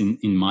least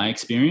in my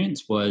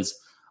experience, was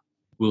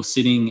we were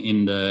sitting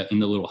in the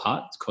little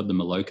hut. It's called the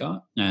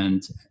Maloka,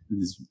 and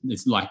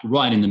it's like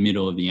right in the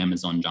middle of the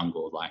Amazon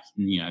jungle, like,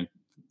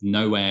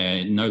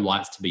 nowhere, no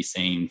lights to be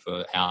seen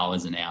for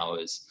hours and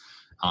hours.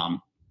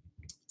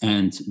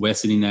 And we're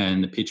sitting there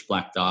in the pitch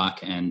black dark,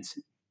 and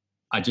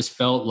I just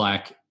felt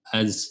like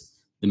as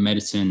the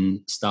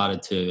medicine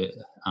started to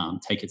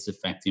take its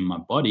effect in my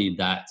body,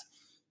 that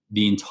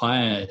the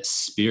entire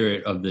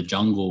spirit of the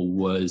jungle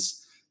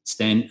was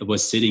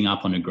sitting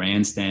up on a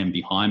grandstand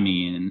behind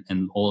me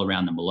and all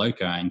around the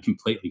Maloka and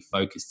completely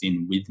focused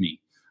in with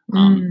me.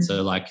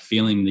 So like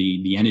feeling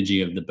the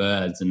energy of the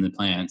birds and the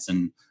plants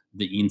and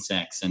the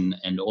insects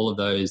and all of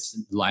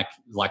those, like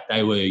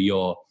they were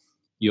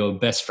your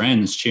best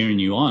friends cheering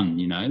you on,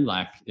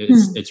 like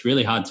it's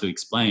really hard to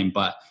explain.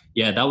 But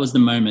yeah, that was the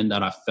moment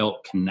that I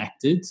felt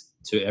connected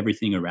to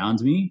everything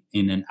around me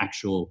in an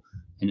actual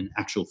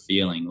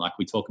feeling. Like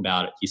we talk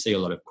about it, you see a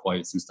lot of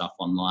quotes and stuff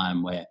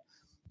online where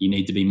you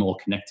need to be more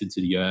connected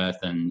to the earth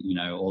and,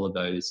 all of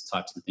those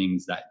types of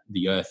things, that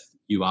the earth,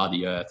 you are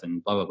the earth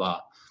and blah, blah, blah.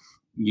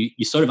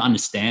 You sort of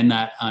understand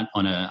that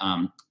on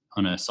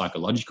a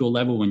psychological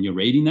level when you're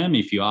reading them,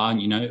 if you are,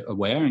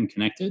 aware and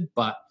connected.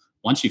 But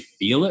once you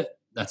feel it,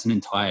 that's an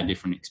entire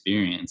different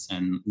experience.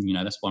 And,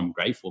 that's why I'm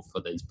grateful for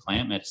these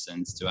plant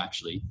medicines to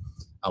actually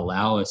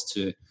allow us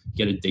to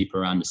get a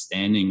deeper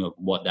understanding of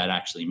what that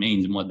actually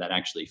means and what that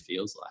actually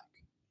feels like.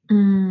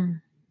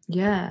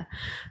 Yeah,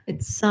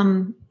 it's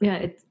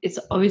it's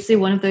obviously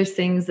one of those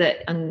things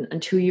that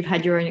until you've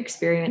had your own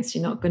experience,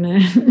 you're not gonna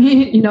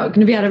be able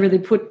to really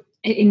put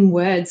in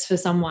words for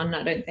someone,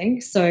 I don't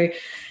think. So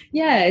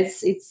yeah,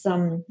 it's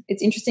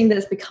interesting that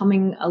it's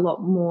becoming a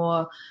lot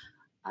more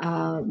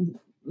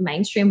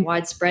mainstream,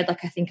 widespread.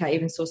 Like I think I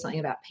even saw something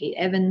about Pete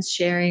Evans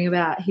sharing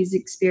about his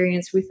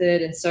experience with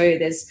it, and so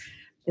there's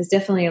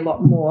definitely a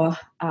lot more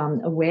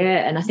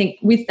aware. And I think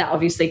with that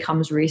obviously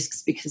comes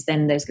risks, because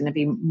then there's going to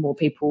be more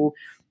people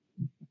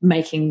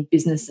making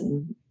business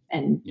and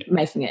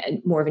making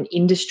it more of an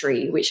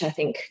industry, which I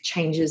think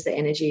changes the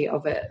energy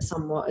of it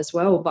somewhat as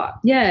well. But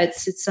yeah,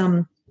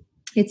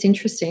 it's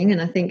interesting.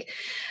 And I think,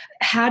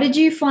 how did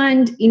you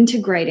find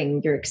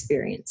integrating your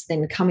experience,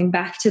 then coming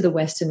back to the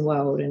Western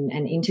world and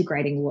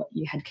integrating what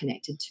you had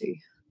connected to?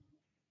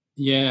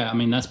 Yeah, I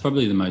mean, that's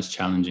probably the most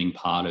challenging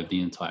part of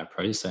the entire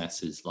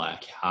process, is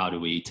like, how do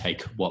we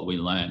take what we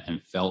learned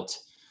and felt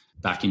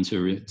back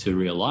into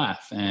real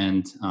life?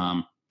 And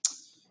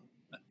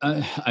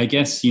I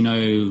guess,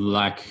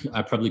 like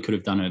I probably could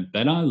have done it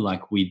better.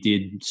 Like we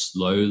did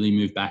slowly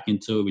move back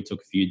into it. We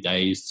took a few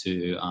days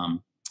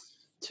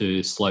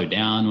to slow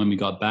down when we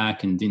got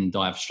back and didn't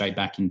dive straight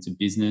back into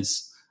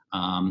business.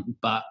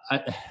 But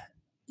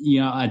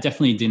I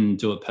definitely didn't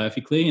do it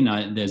perfectly,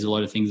 and there's a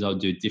lot of things I'll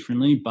do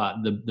differently.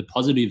 But the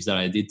positives that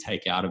I did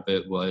take out of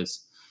it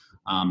was,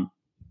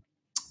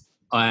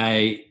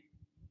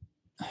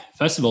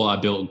 first of all, I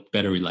built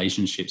better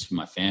relationships with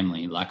my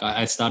family. Like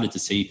I started to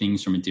see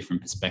things from a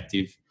different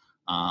perspective,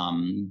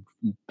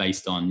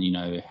 based on,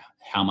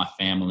 how my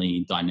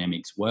family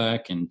dynamics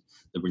work and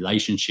the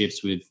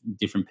relationships with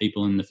different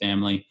people in the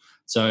family.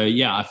 So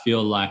yeah, I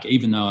feel like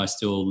even though I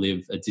still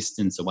live a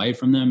distance away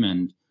from them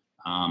and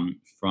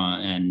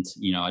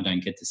I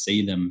don't get to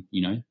see them,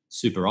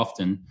 super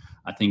often,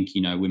 I think,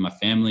 with my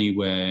family,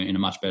 we're in a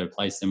much better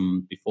place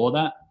than before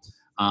that.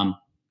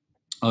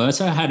 I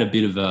also had a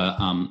bit of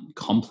a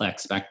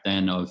complex back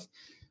then of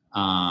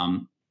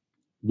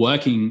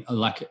working,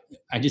 like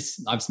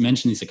I've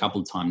mentioned this a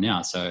couple of times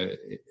now. So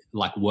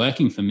like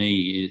working for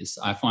me is,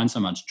 I find so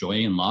much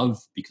joy and love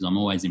because I'm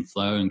always in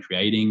flow and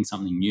creating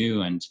something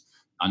new, and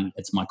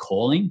it's my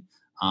calling.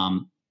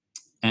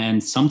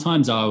 And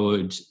sometimes I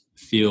would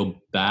feel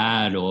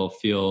bad or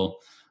feel,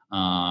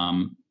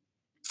 I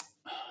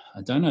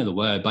don't know the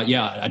word, but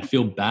yeah, I'd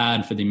feel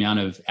bad for the amount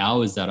of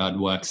hours that I'd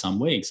work some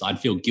weeks. I'd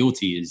feel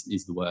guilty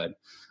is the word.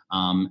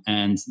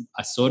 And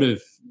I sort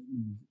of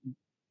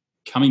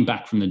coming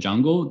back from the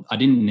jungle, I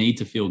didn't need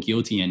to feel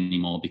guilty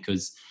anymore,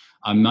 because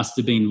I must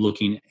have been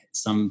looking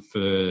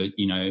for,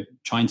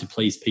 trying to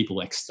please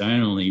people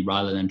externally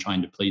rather than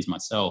trying to please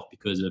myself,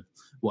 because of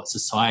what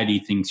society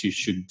thinks you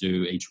should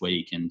do each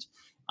week. And,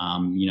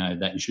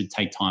 that you should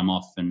take time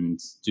off and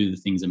do the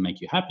things that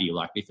make you happy.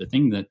 Like, if the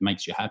thing that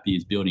makes you happy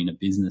is building a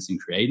business and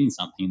creating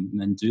something,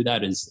 then do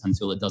that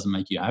until it doesn't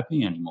make you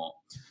happy anymore.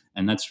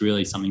 And that's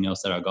really something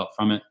else that I got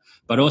from it.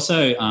 But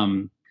also,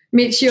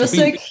 Mitch, you're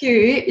so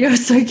cute. You're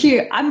so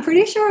cute. I'm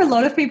pretty sure a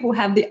lot of people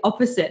have the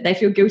opposite. They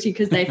feel guilty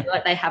because they feel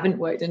like they haven't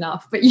worked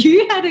enough. But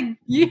you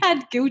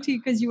had guilty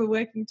because you were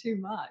working too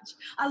much.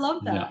 I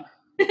love that.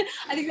 Yeah.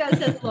 I think that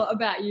says a lot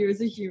about you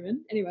as a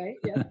human. Anyway,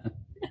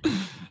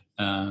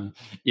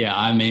 yeah.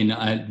 I mean,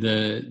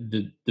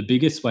 the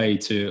biggest way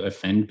to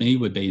offend me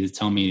would be to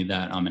tell me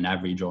that I'm an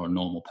average or a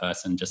normal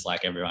person, just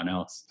like everyone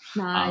else.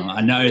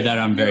 I know that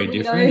I'm very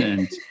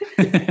different.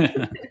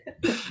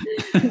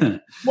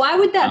 And why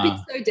would that be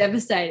so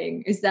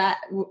devastating?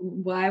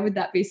 Why would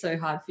that be so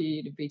hard for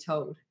you to be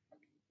told?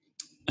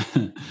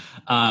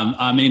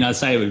 I mean, I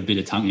say it with a bit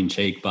of tongue in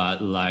cheek,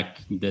 but like,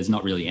 there's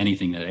not really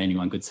anything that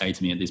anyone could say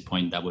to me at this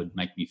point that would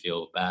make me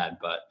feel bad.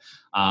 But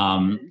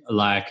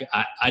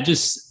I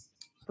just.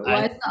 But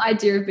why is the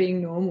idea of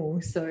being normal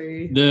so?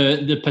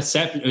 The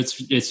perception,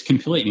 it's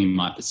completely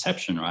my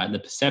perception, right? The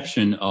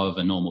perception of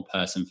a normal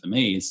person for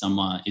me is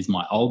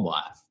my old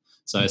life.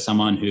 So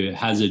someone who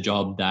has a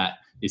job that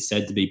is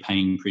said to be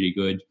paying pretty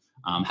good,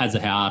 has a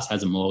house,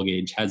 has a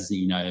mortgage, has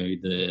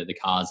the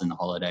cars and the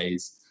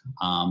holidays,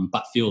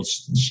 but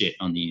feels shit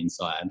on the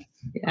inside,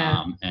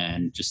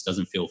 and just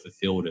doesn't feel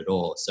fulfilled at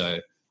all. So.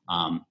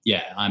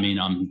 I mean,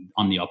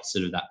 I'm the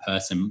opposite of that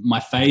person.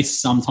 My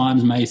face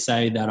sometimes may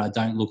say that I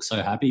don't look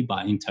so happy,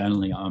 but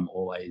internally I'm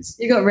always.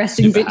 You got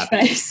resting bitch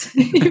happy. Face.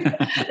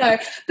 No,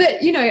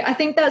 but I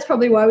think that's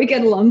probably why we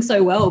get along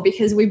so well,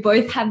 because we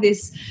both have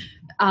this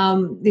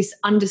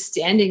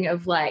understanding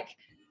of, like,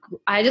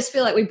 I just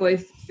feel like we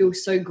both feel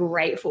so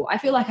grateful. I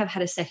feel like I've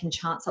had a second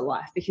chance at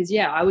life because,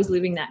 I was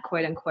living that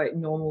quote unquote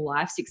normal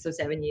life 6 or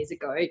 7 years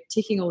ago,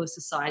 ticking all the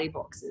society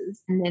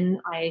boxes, and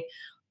then I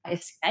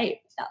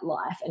escaped that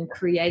life and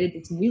created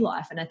this new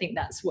life. And I think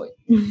that's what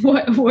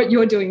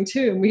you're doing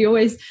too. And we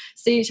always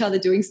see each other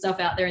doing stuff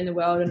out there in the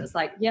world, and it's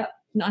like, yep,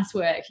 nice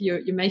work.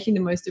 You're making the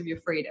most of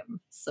your freedom.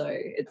 So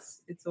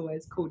it's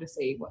always cool to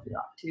see what you're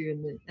up to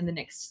in the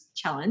next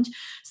challenge.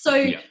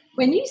 So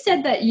when you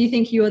said that you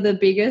think you're the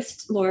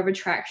biggest law of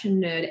attraction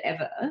nerd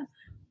ever,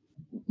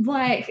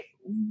 like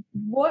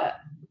what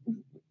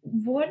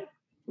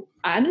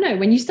I don't know,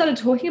 when you started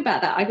talking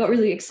about that, I got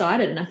really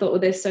excited, and I thought, well,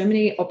 there's so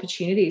many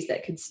opportunities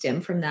that could stem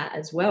from that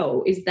as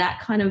well. Is that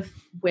kind of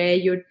where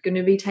you're going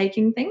to be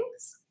taking things?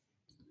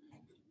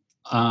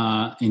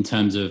 In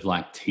terms of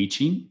like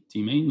teaching, do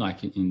you mean I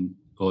don't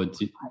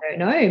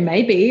know,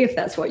 maybe if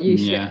that's what you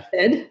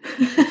said.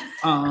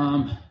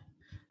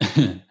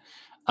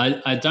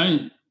 I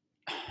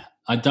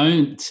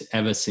don't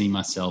ever see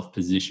myself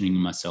positioning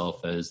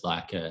myself as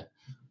like a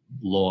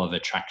law of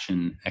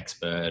attraction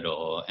expert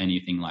or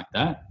anything like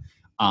that.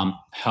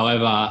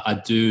 However,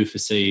 I do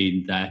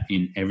foresee that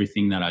in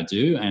everything that I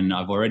do, and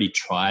I've already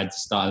tried to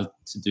start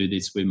to do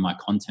this with my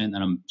content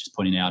that I'm just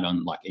putting out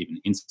on like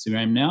even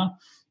Instagram now,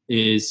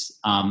 is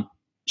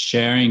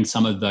sharing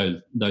some of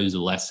those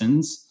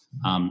lessons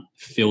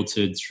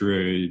filtered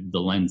through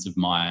the lens of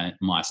my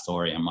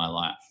story and my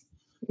life.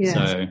 Yeah.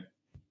 So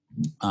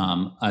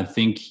I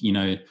think,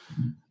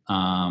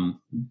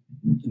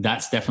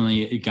 that's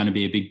definitely going to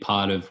be a big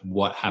part of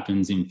what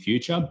happens in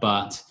future.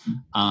 But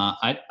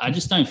I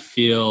don't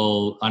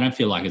feel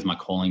like it's my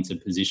calling to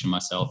position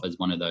myself as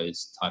one of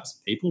those types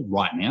of people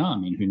right now. I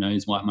mean, who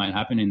knows what might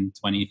happen in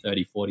 20,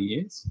 30, 40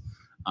 years.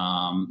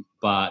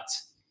 But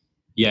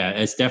yeah,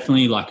 it's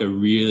definitely like a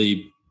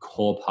really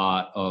core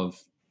part of,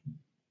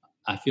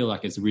 I feel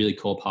like it's a really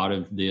core part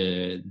of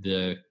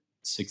the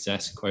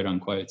success, quote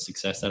unquote,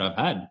 success that I've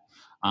had.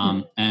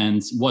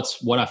 And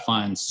what I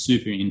find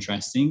super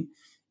interesting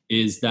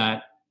is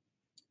that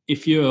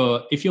if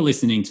you're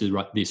listening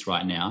to this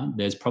right now,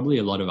 there's probably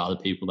a lot of other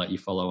people that you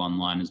follow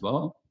online as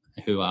well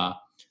who are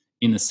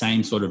in the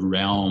same sort of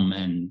realm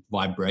and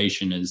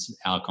vibration as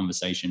our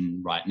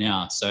conversation right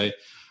now. So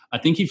I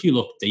think if you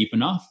look deep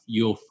enough,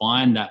 you'll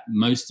find that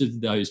most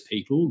of those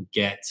people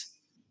get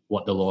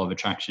what the law of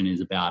attraction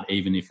is about,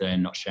 even if they're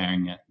not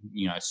sharing it,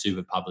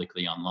 super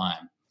publicly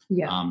online.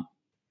 Yeah.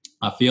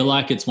 I feel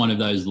like it's one of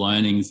those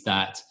learnings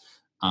that,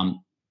 you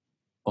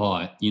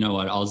know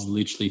what? I was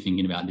literally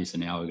thinking about this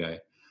an hour ago.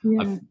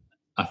 Yeah.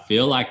 I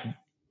feel like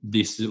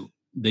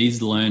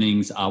these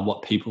learnings are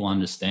what people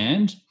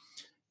understand,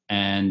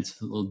 and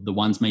the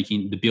ones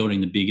building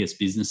the biggest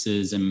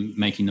businesses and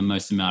making the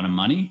most amount of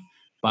money.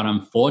 But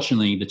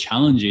unfortunately, the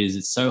challenge is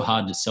it's so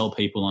hard to sell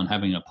people on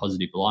having a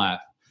positive life.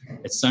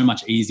 It's so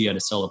much easier to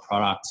sell a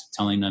product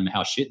telling them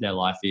how shit their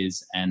life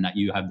is and that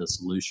you have the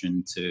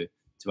solution to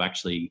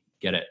actually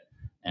get it.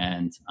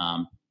 And,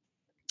 I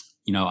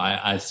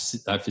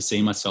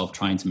foresee myself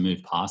trying to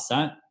move past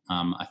that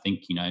I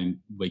think,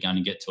 we're going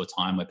to get to a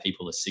time where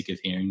people are sick of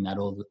hearing that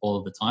all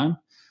of the time.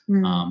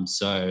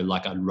 So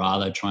like, I'd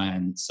rather try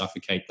and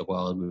suffocate the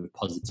world with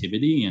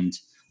positivity and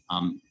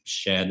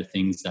share the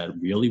things that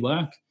really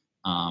work.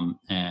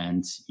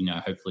 And,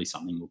 hopefully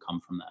something will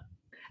come from that.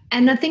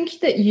 And I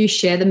think that you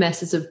share the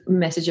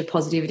message of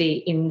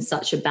positivity in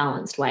such a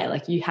balanced way.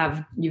 Like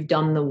you've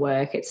done the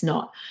work. It's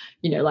not,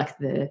 like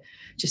the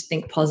just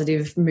think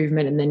positive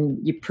movement and then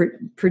you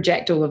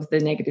project all of the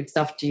negative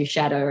stuff to your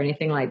shadow or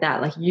anything like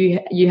that. Like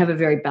you have a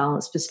very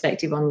balanced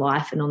perspective on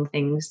life and on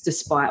things,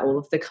 despite all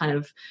of the kind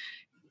of,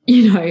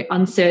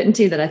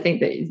 uncertainty that I think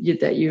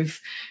that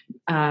you've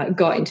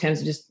got in terms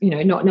of just,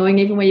 not knowing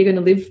even where you're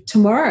going to live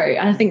tomorrow.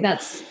 And I think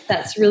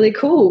that's really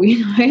cool,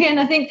 and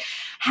I think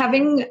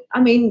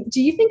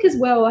do you think as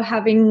well,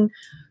 having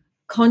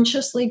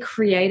consciously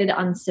created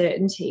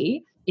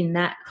uncertainty in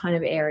that kind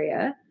of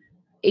area,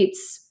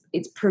 it's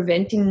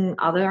preventing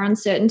other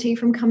uncertainty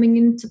from coming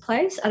into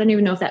place? I don't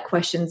even know if that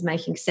question's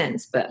making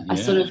sense, but yeah. I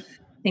sort of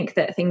think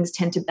that things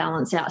tend to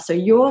balance out. So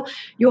you're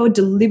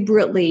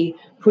deliberately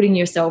putting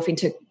yourself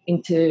into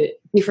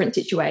different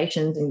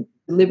situations and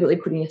deliberately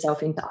putting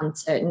yourself into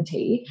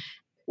uncertainty.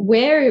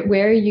 Where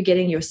are you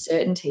getting your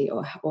certainty,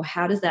 or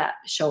how does that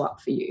show up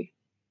for you?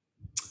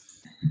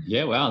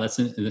 Yeah, wow, that's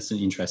an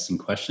interesting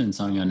question,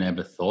 something I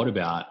never thought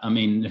about.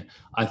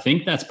 I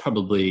think that's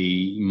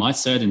probably, my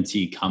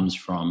certainty comes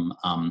from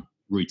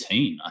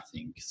routine, I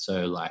think.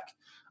 So like,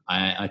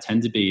 I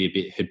tend to be a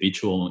bit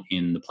habitual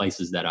in the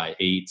places that I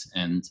eat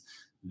and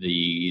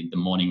the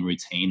morning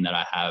routine that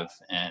I have,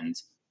 and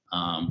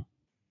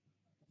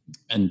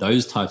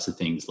those types of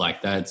things.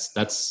 Like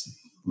that's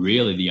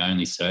really the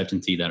only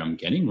certainty that I'm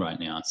getting right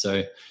now.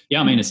 So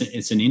yeah,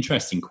 it's an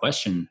interesting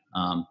question.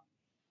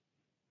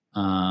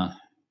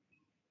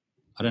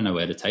 I don't know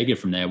where to take it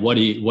from there. What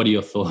are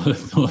your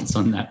thoughts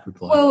on that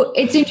reply? Well,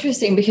 it's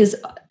interesting because,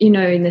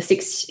 in the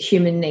 6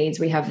 human needs,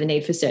 we have the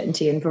need for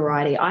certainty and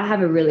variety. I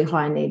have a really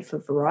high need for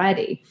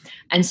variety.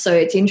 And so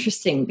it's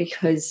interesting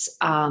because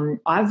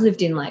I've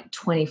lived in like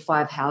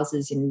 25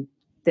 houses in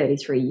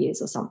 33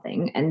 years or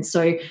something. And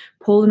so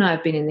Paul and I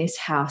have been in this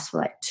house for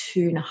like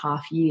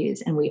 2.5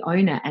 years and we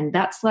own it. And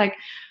that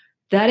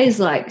is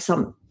like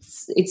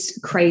it's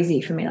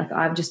crazy for me. Like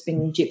I've just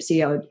been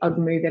gypsy. I'd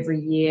move every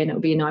year and it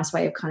would be a nice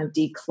way of kind of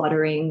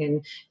decluttering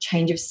and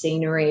change of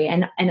scenery.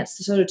 And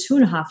it's sort of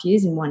 2.5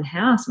 years in one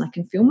house. And I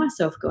can feel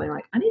myself going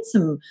like, I need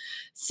some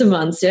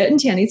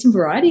uncertainty. I need some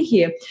variety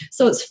here.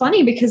 So it's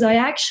funny because I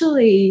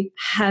actually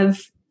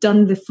have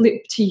done the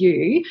flip to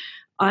you.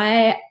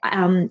 I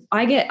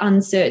get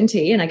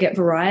uncertainty and I get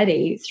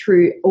variety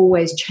through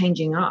always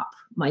changing up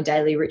my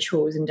daily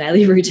rituals and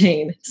daily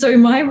routine. So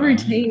my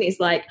routine is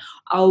like,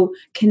 I'll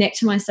connect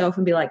to myself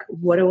and be like,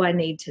 what do I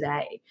need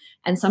today?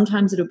 And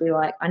sometimes it'll be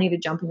like, I need to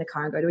jump in the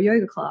car and go to a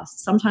yoga class.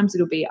 Sometimes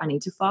it'll be, I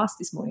need to fast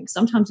this morning.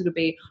 Sometimes it'll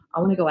be, I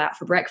want to go out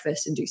for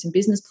breakfast and do some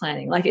business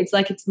planning.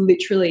 It's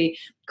literally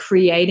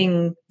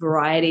creating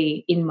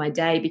variety in my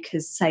day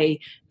because, say,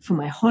 for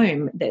my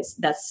home,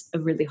 that's a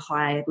really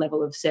high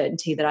level of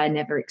certainty that I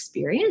never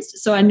experienced.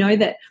 So I know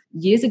that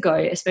years ago,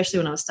 especially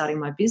when I was starting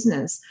my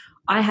business,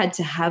 I had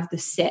to have the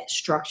set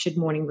structured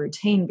morning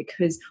routine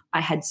because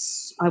I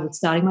was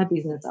starting my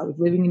business. I was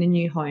living in a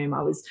new home.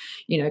 I was,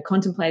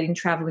 contemplating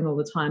traveling all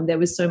the time. There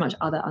was so much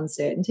other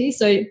uncertainty.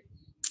 So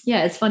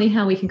yeah, it's funny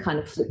how we can kind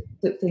of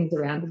flip things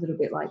around a little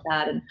bit like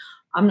that. And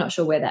I'm not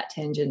sure where that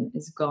tangent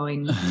is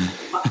going.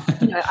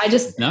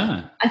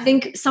 I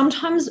think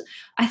sometimes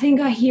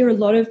I hear a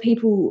lot of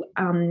people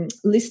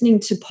listening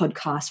to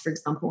podcasts, for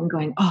example, and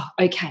going, oh,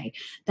 okay,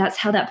 that's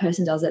how that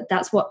person does it.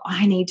 That's what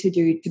I need to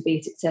do to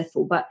be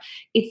successful. But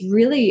it's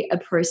really a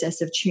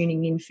process of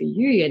tuning in for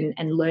you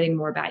and learning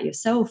more about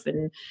yourself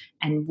and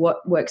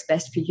what works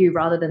best for you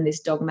rather than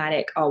this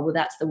dogmatic, oh, well,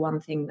 that's the one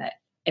thing that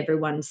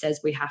everyone says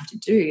we have to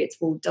do. It's,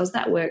 well, does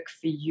that work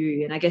for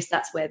you? And I guess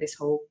that's where this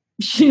whole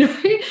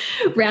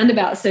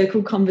roundabout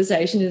circle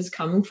conversation is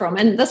coming from.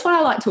 And that's why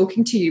I like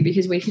talking to you,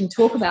 because we can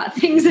talk about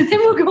things and then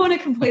we'll go on a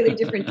completely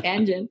different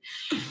tangent.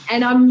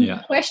 And I'm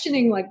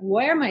questioning, like,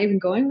 where am I even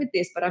going with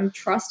this? But I'm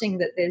trusting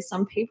that there's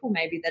some people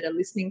maybe that are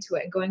listening to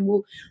it and going,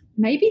 well,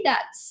 maybe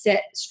that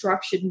set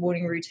structured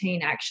morning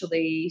routine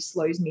actually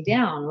slows me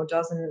down or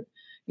doesn't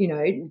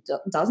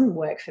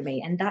work for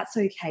me. And that's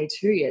okay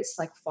too. It's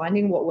like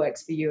finding what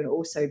works for you and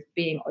also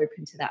being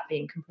open to that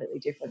being completely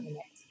different the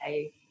next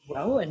day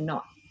well, and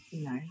not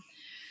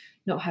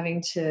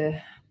having to,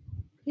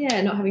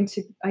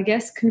 I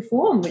guess,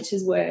 conform, which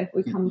is where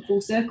we come full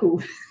circle.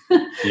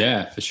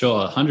 Yeah, for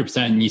sure. 100%.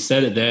 And you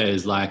said it there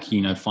is like,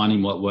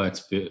 finding what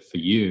works for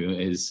you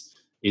is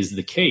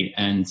the key,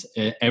 and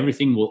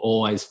everything will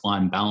always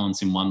find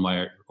balance in one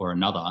way or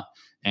another.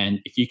 And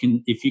if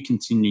you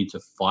continue to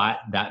fight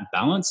that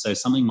balance, so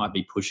something might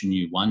be pushing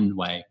you one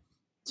way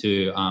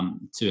to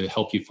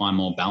help you find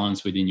more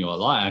balance within your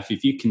life.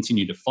 If you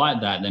continue to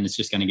fight that, then it's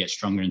just going to get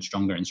stronger and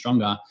stronger and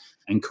stronger,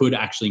 and could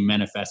actually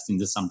manifest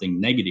into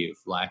something negative.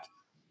 Like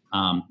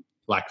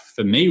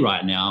for me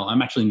right now,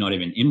 I'm actually not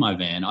even in my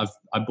van. I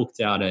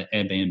booked out an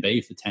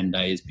Airbnb for 10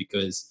 days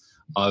because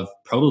I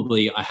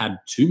had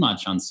too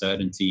much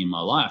uncertainty in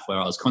my life where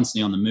I was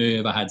constantly on the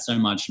move. I had so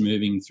much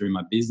moving through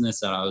my business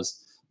that I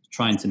was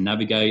trying to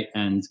navigate,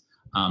 and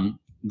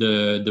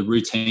the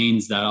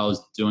routines that I was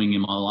doing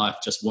in my life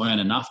just weren't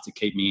enough to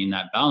keep me in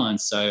that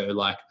balance. So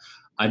like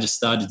I just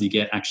started to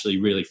get actually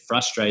really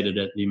frustrated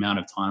at the amount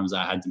of times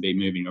I had to be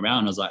moving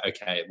around. I was like,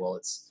 okay, well,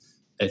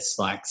 it's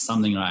like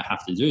something that I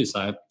have to do.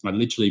 So I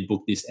literally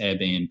booked this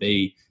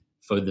Airbnb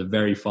for the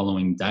very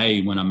following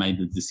day when I made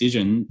the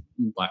decision,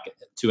 like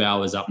 2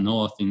 hours up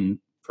north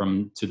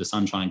to the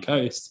Sunshine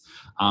Coast,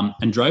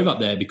 and drove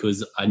up there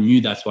because I knew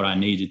that's what I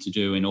needed to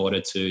do in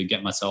order to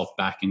get myself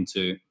back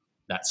into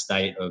that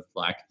state of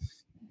like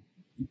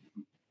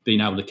being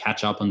able to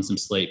catch up on some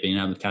sleep, being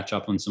able to catch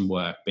up on some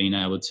work, being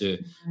able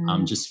to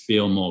just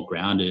feel more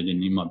grounded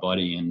and in my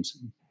body and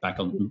back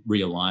on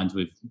realigned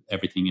with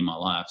everything in my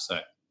life. So,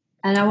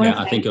 and I want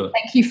to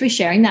thank you for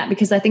sharing that,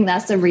 because I think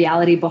that's the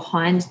reality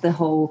behind the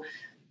whole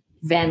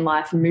van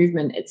life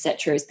movement,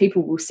 etc. Is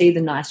people will see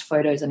the nice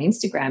photos on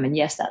Instagram, and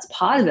yes, that's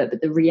part of it,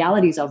 but the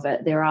realities of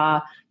it, there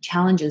are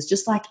challenges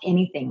just like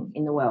anything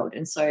in the world.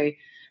 And so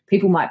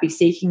people might be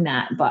seeking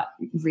that, but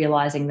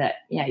realizing that,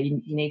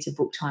 you need to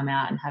book time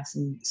out and have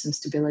some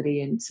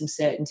stability and some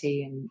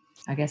certainty, and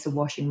I guess a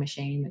washing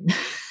machine and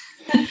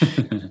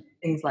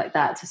things like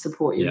that to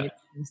support you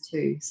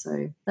too.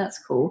 So that's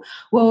cool.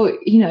 Well,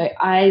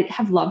 I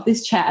have loved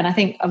this chat, and I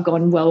think I've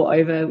gone well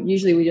over.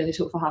 Usually we only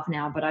talk for half an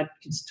hour, but I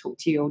could just talk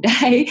to you all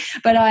day.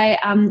 But I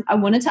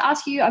wanted to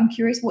ask you, I'm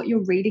curious what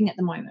you're reading at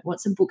the moment.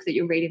 What's a book that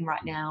you're reading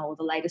right now, or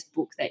the latest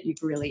book that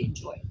you've really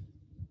enjoyed?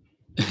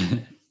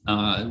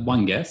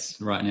 One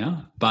guess right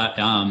now, but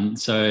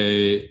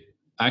so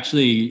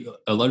actually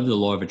a lot of the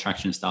law of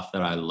attraction stuff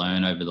that I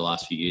learned over the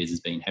last few years has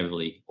been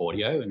heavily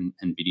audio and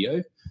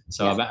video.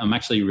 So I'm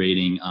actually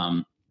reading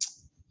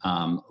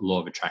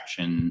Law of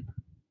Attraction,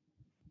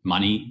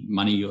 money,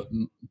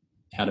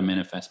 how to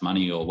manifest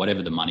money, or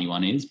whatever the money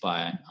one is,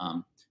 by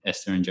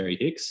Esther and Jerry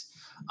Hicks.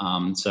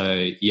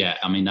 So yeah,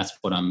 I mean, that's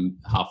what I'm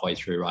halfway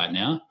through right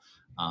now.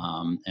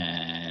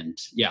 And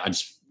yeah,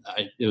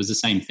 it was the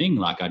same thing.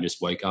 Like I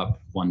just woke up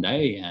one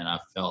day and I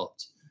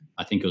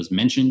think it was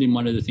mentioned in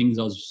one of the things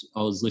I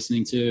was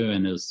listening to,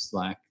 and it was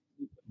like,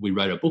 we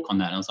wrote a book on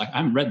that, and I was like, I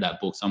haven't read that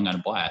book, so I'm going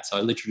to buy it. So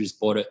I literally just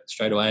bought it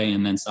straight away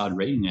and then started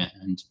reading it.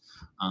 And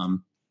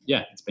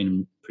it's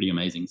been pretty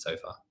amazing so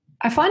far.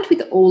 I find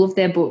with all of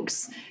their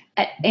books,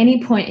 at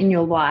any point in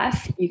your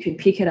life, you can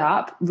pick it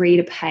up, read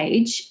a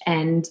page,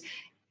 and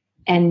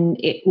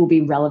it will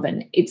be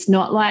relevant. It's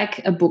not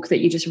like a book that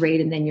you just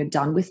read and then you're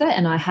done with it.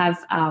 And I have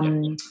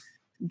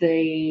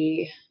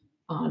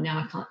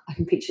now I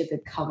can picture the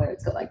cover.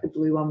 It's got like the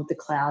blue one with the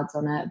clouds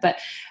on it, but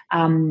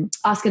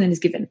Ask and It Is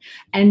Given.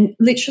 And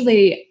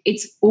literally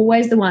it's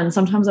always the one.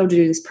 Sometimes I'll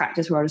do this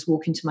practice where I'll just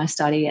walk into my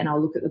study and I'll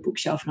look at the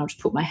bookshelf and I'll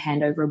just put my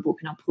hand over a book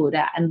and I'll pull it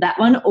out. And that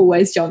one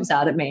always jumps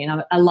out at me,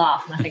 and I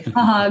laugh and I think,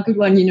 good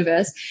one,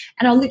 universe.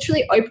 And I'll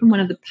literally open one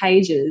of the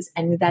pages,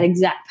 and that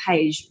exact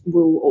page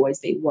will always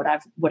be what I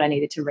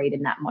needed to read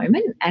in that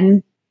moment.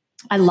 And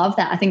I love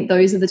that. I think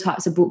those are the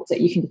types of books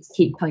that you can just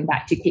keep coming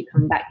back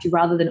to,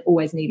 rather than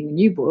always needing a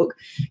new book.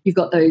 You've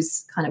got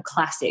those kind of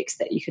classics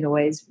that you can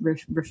always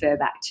refer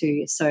back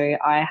to. So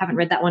I haven't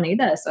read that one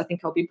either, so I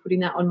think I'll be putting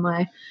that on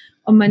my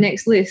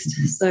next list.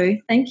 So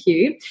thank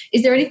you.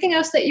 Is there anything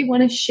else that you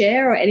want to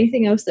share, or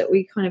anything else that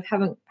we kind of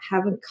haven't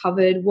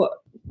covered? What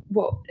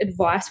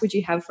advice would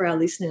you have for our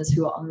listeners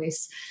who are on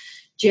this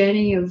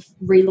journey of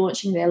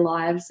relaunching their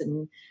lives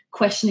and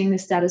questioning the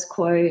status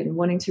quo and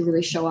wanting to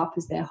really show up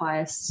as their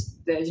highest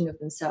version of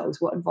themselves?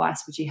 What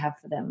advice would you have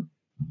for them?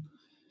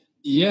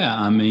 Yeah,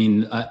 I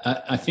mean,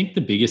 I think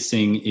the biggest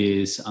thing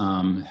is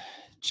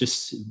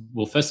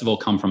first of all,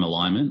 come from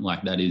alignment.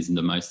 Like that is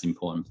the most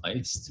important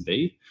place to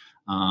be.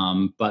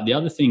 But the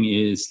other thing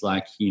is,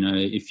 like,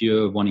 if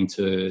you're wanting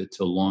to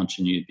launch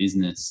a new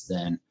business,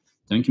 then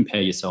don't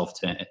compare yourself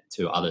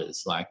to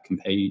others. Like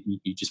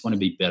you just want to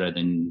be better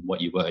than what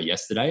you were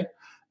yesterday.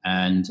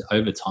 And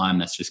over time,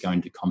 that's just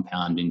going to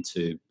compound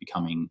into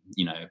becoming,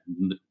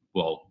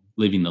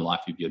 living the life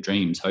of your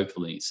dreams,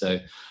 hopefully. So,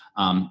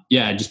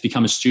 just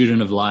become a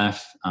student of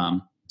life.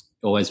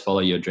 Always follow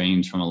your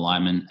dreams from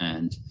alignment,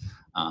 and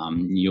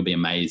you'll be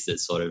amazed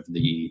at sort of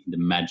the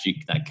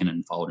magic that can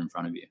unfold in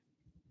front of you.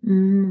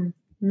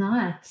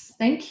 Nice.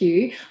 Thank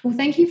you. Well,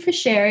 thank you for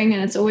sharing,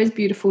 and it's always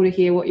beautiful to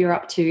hear what you're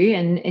up to,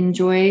 and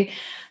enjoy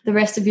the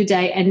rest of your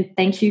day. And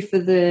thank you for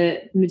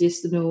the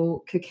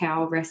medicinal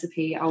cacao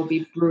recipe. I'll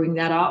be brewing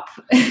that up,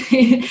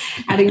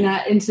 adding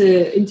that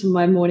into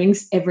my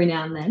mornings every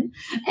now and then.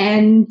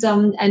 And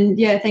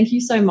yeah, thank you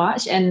so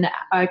much. And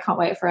I can't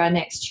wait for our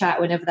next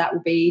chat, whenever that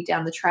will be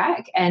down the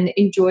track, and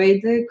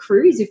enjoy the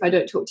cruise. If I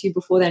don't talk to you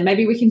before then,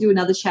 maybe we can do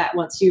another chat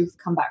once you've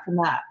come back from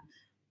that.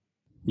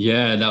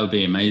 Yeah, that would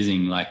be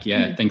amazing.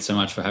 Thanks so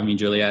much for having me,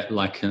 Juliet.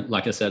 Like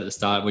I said at the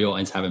start, we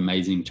always have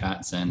amazing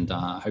chats, and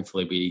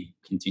hopefully we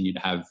continue to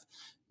have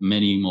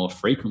many more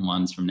frequent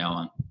ones from now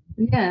on.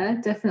 Yeah,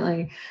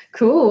 definitely.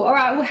 Cool. All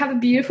right. Well, have a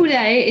beautiful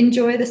day.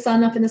 Enjoy the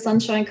sun up in the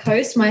Sunshine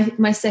Coast,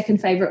 my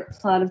second favorite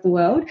part of the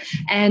world.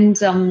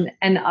 And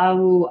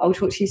I'll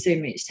talk to you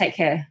soon, Mitch. Take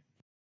care.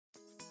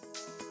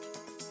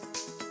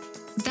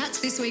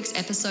 That's this week's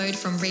episode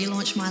from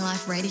Relaunch My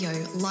Life Radio,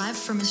 live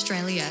from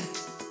Australia.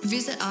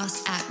 Visit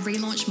us at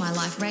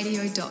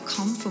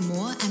relaunchmyliferadio.com for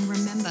more, and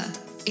remember,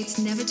 it's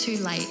never too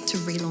late to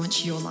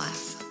relaunch your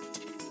life.